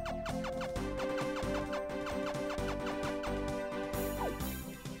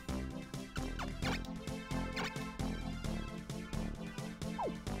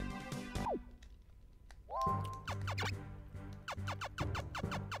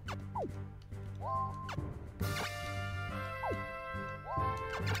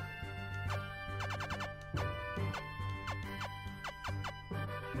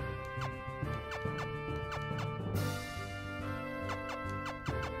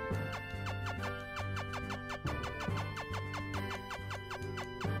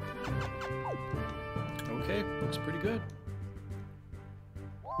 Okay, looks pretty good.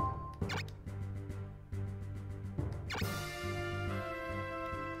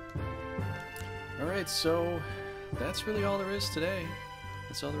 Alright, so that's really all there is today.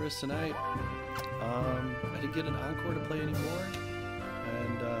 That's all there is tonight. I didn't get an encore to play anymore,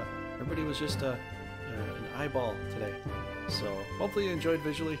 and everybody was just an eyeball today. So hopefully you enjoyed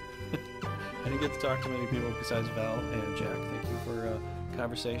visually. I didn't get to talk to many people besides Val and Jack. Thank you for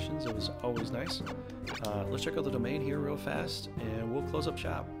conversations. It was always nice. Let's check out the domain here real fast, and we'll close up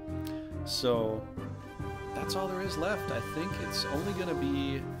shop. So that's all there is left. I think it's only going to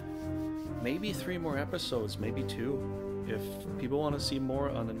be maybe 3 more episodes, maybe 2. If people want to see more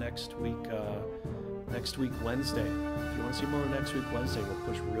on the next week Wednesday. If you want to see more next week Wednesday, we'll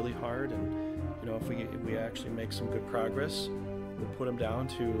push really hard, and you know, if we actually make some good progress, we'll put them down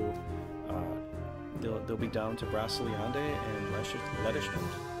to they'll be down to Brasiliande and Ledishmond.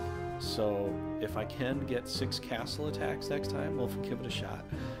 So if I can get 6 castle attacks next time, we'll give it a shot.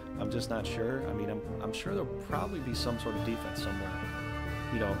 I'm just not sure. I mean, I'm sure there'll probably be some sort of defense somewhere,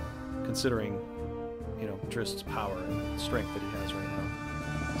 you know, considering, you know, Drist's power and strength that he has right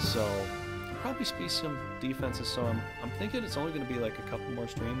now. So there'll probably be some defenses. So I'm thinking it's only going to be like a couple more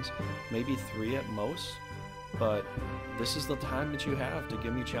streams, maybe 3 at most. But this is the time that you have to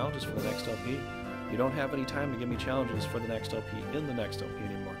give me challenges for the next LP. You don't have any time to give me challenges for the next LP in the next LP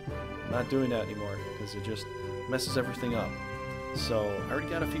anymore. not doing that anymore because it just messes everything up. So I already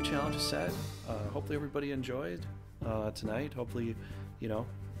got a few challenges set. Hopefully everybody enjoyed tonight. Hopefully, you know,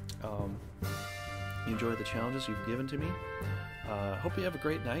 you enjoy the challenges you've given to me. Hope you have a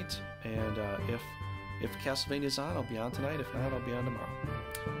great night. And if Castlevania's on, I'll be on tonight. If not, I'll be on tomorrow.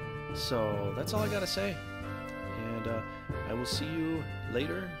 So that's all I gotta say. And I will see you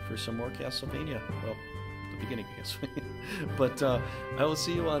later for some more Castlevania. Well, the beginning, I guess. But I will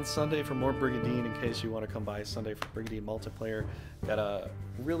see you on Sunday for more Brigandine in case you want to come by Sunday for Brigandine multiplayer. Got a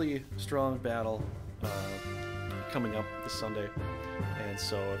really strong battle coming up this Sunday. And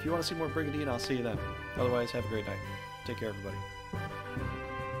so if you want to see more Brigandine, I'll see you then. Otherwise, have a great night. Take care, everybody.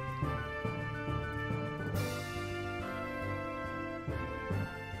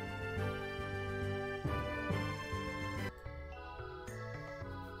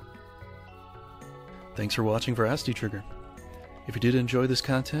 Thanks for watching Veracity Trigger. If you did enjoy this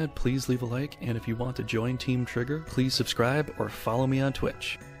content, please leave a like, and if you want to join Team Trigger, please subscribe or follow me on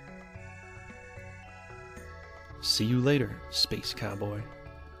Twitch. See you later, Space Cowboy.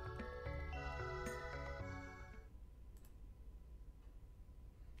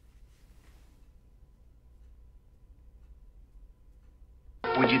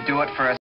 Would you do it for a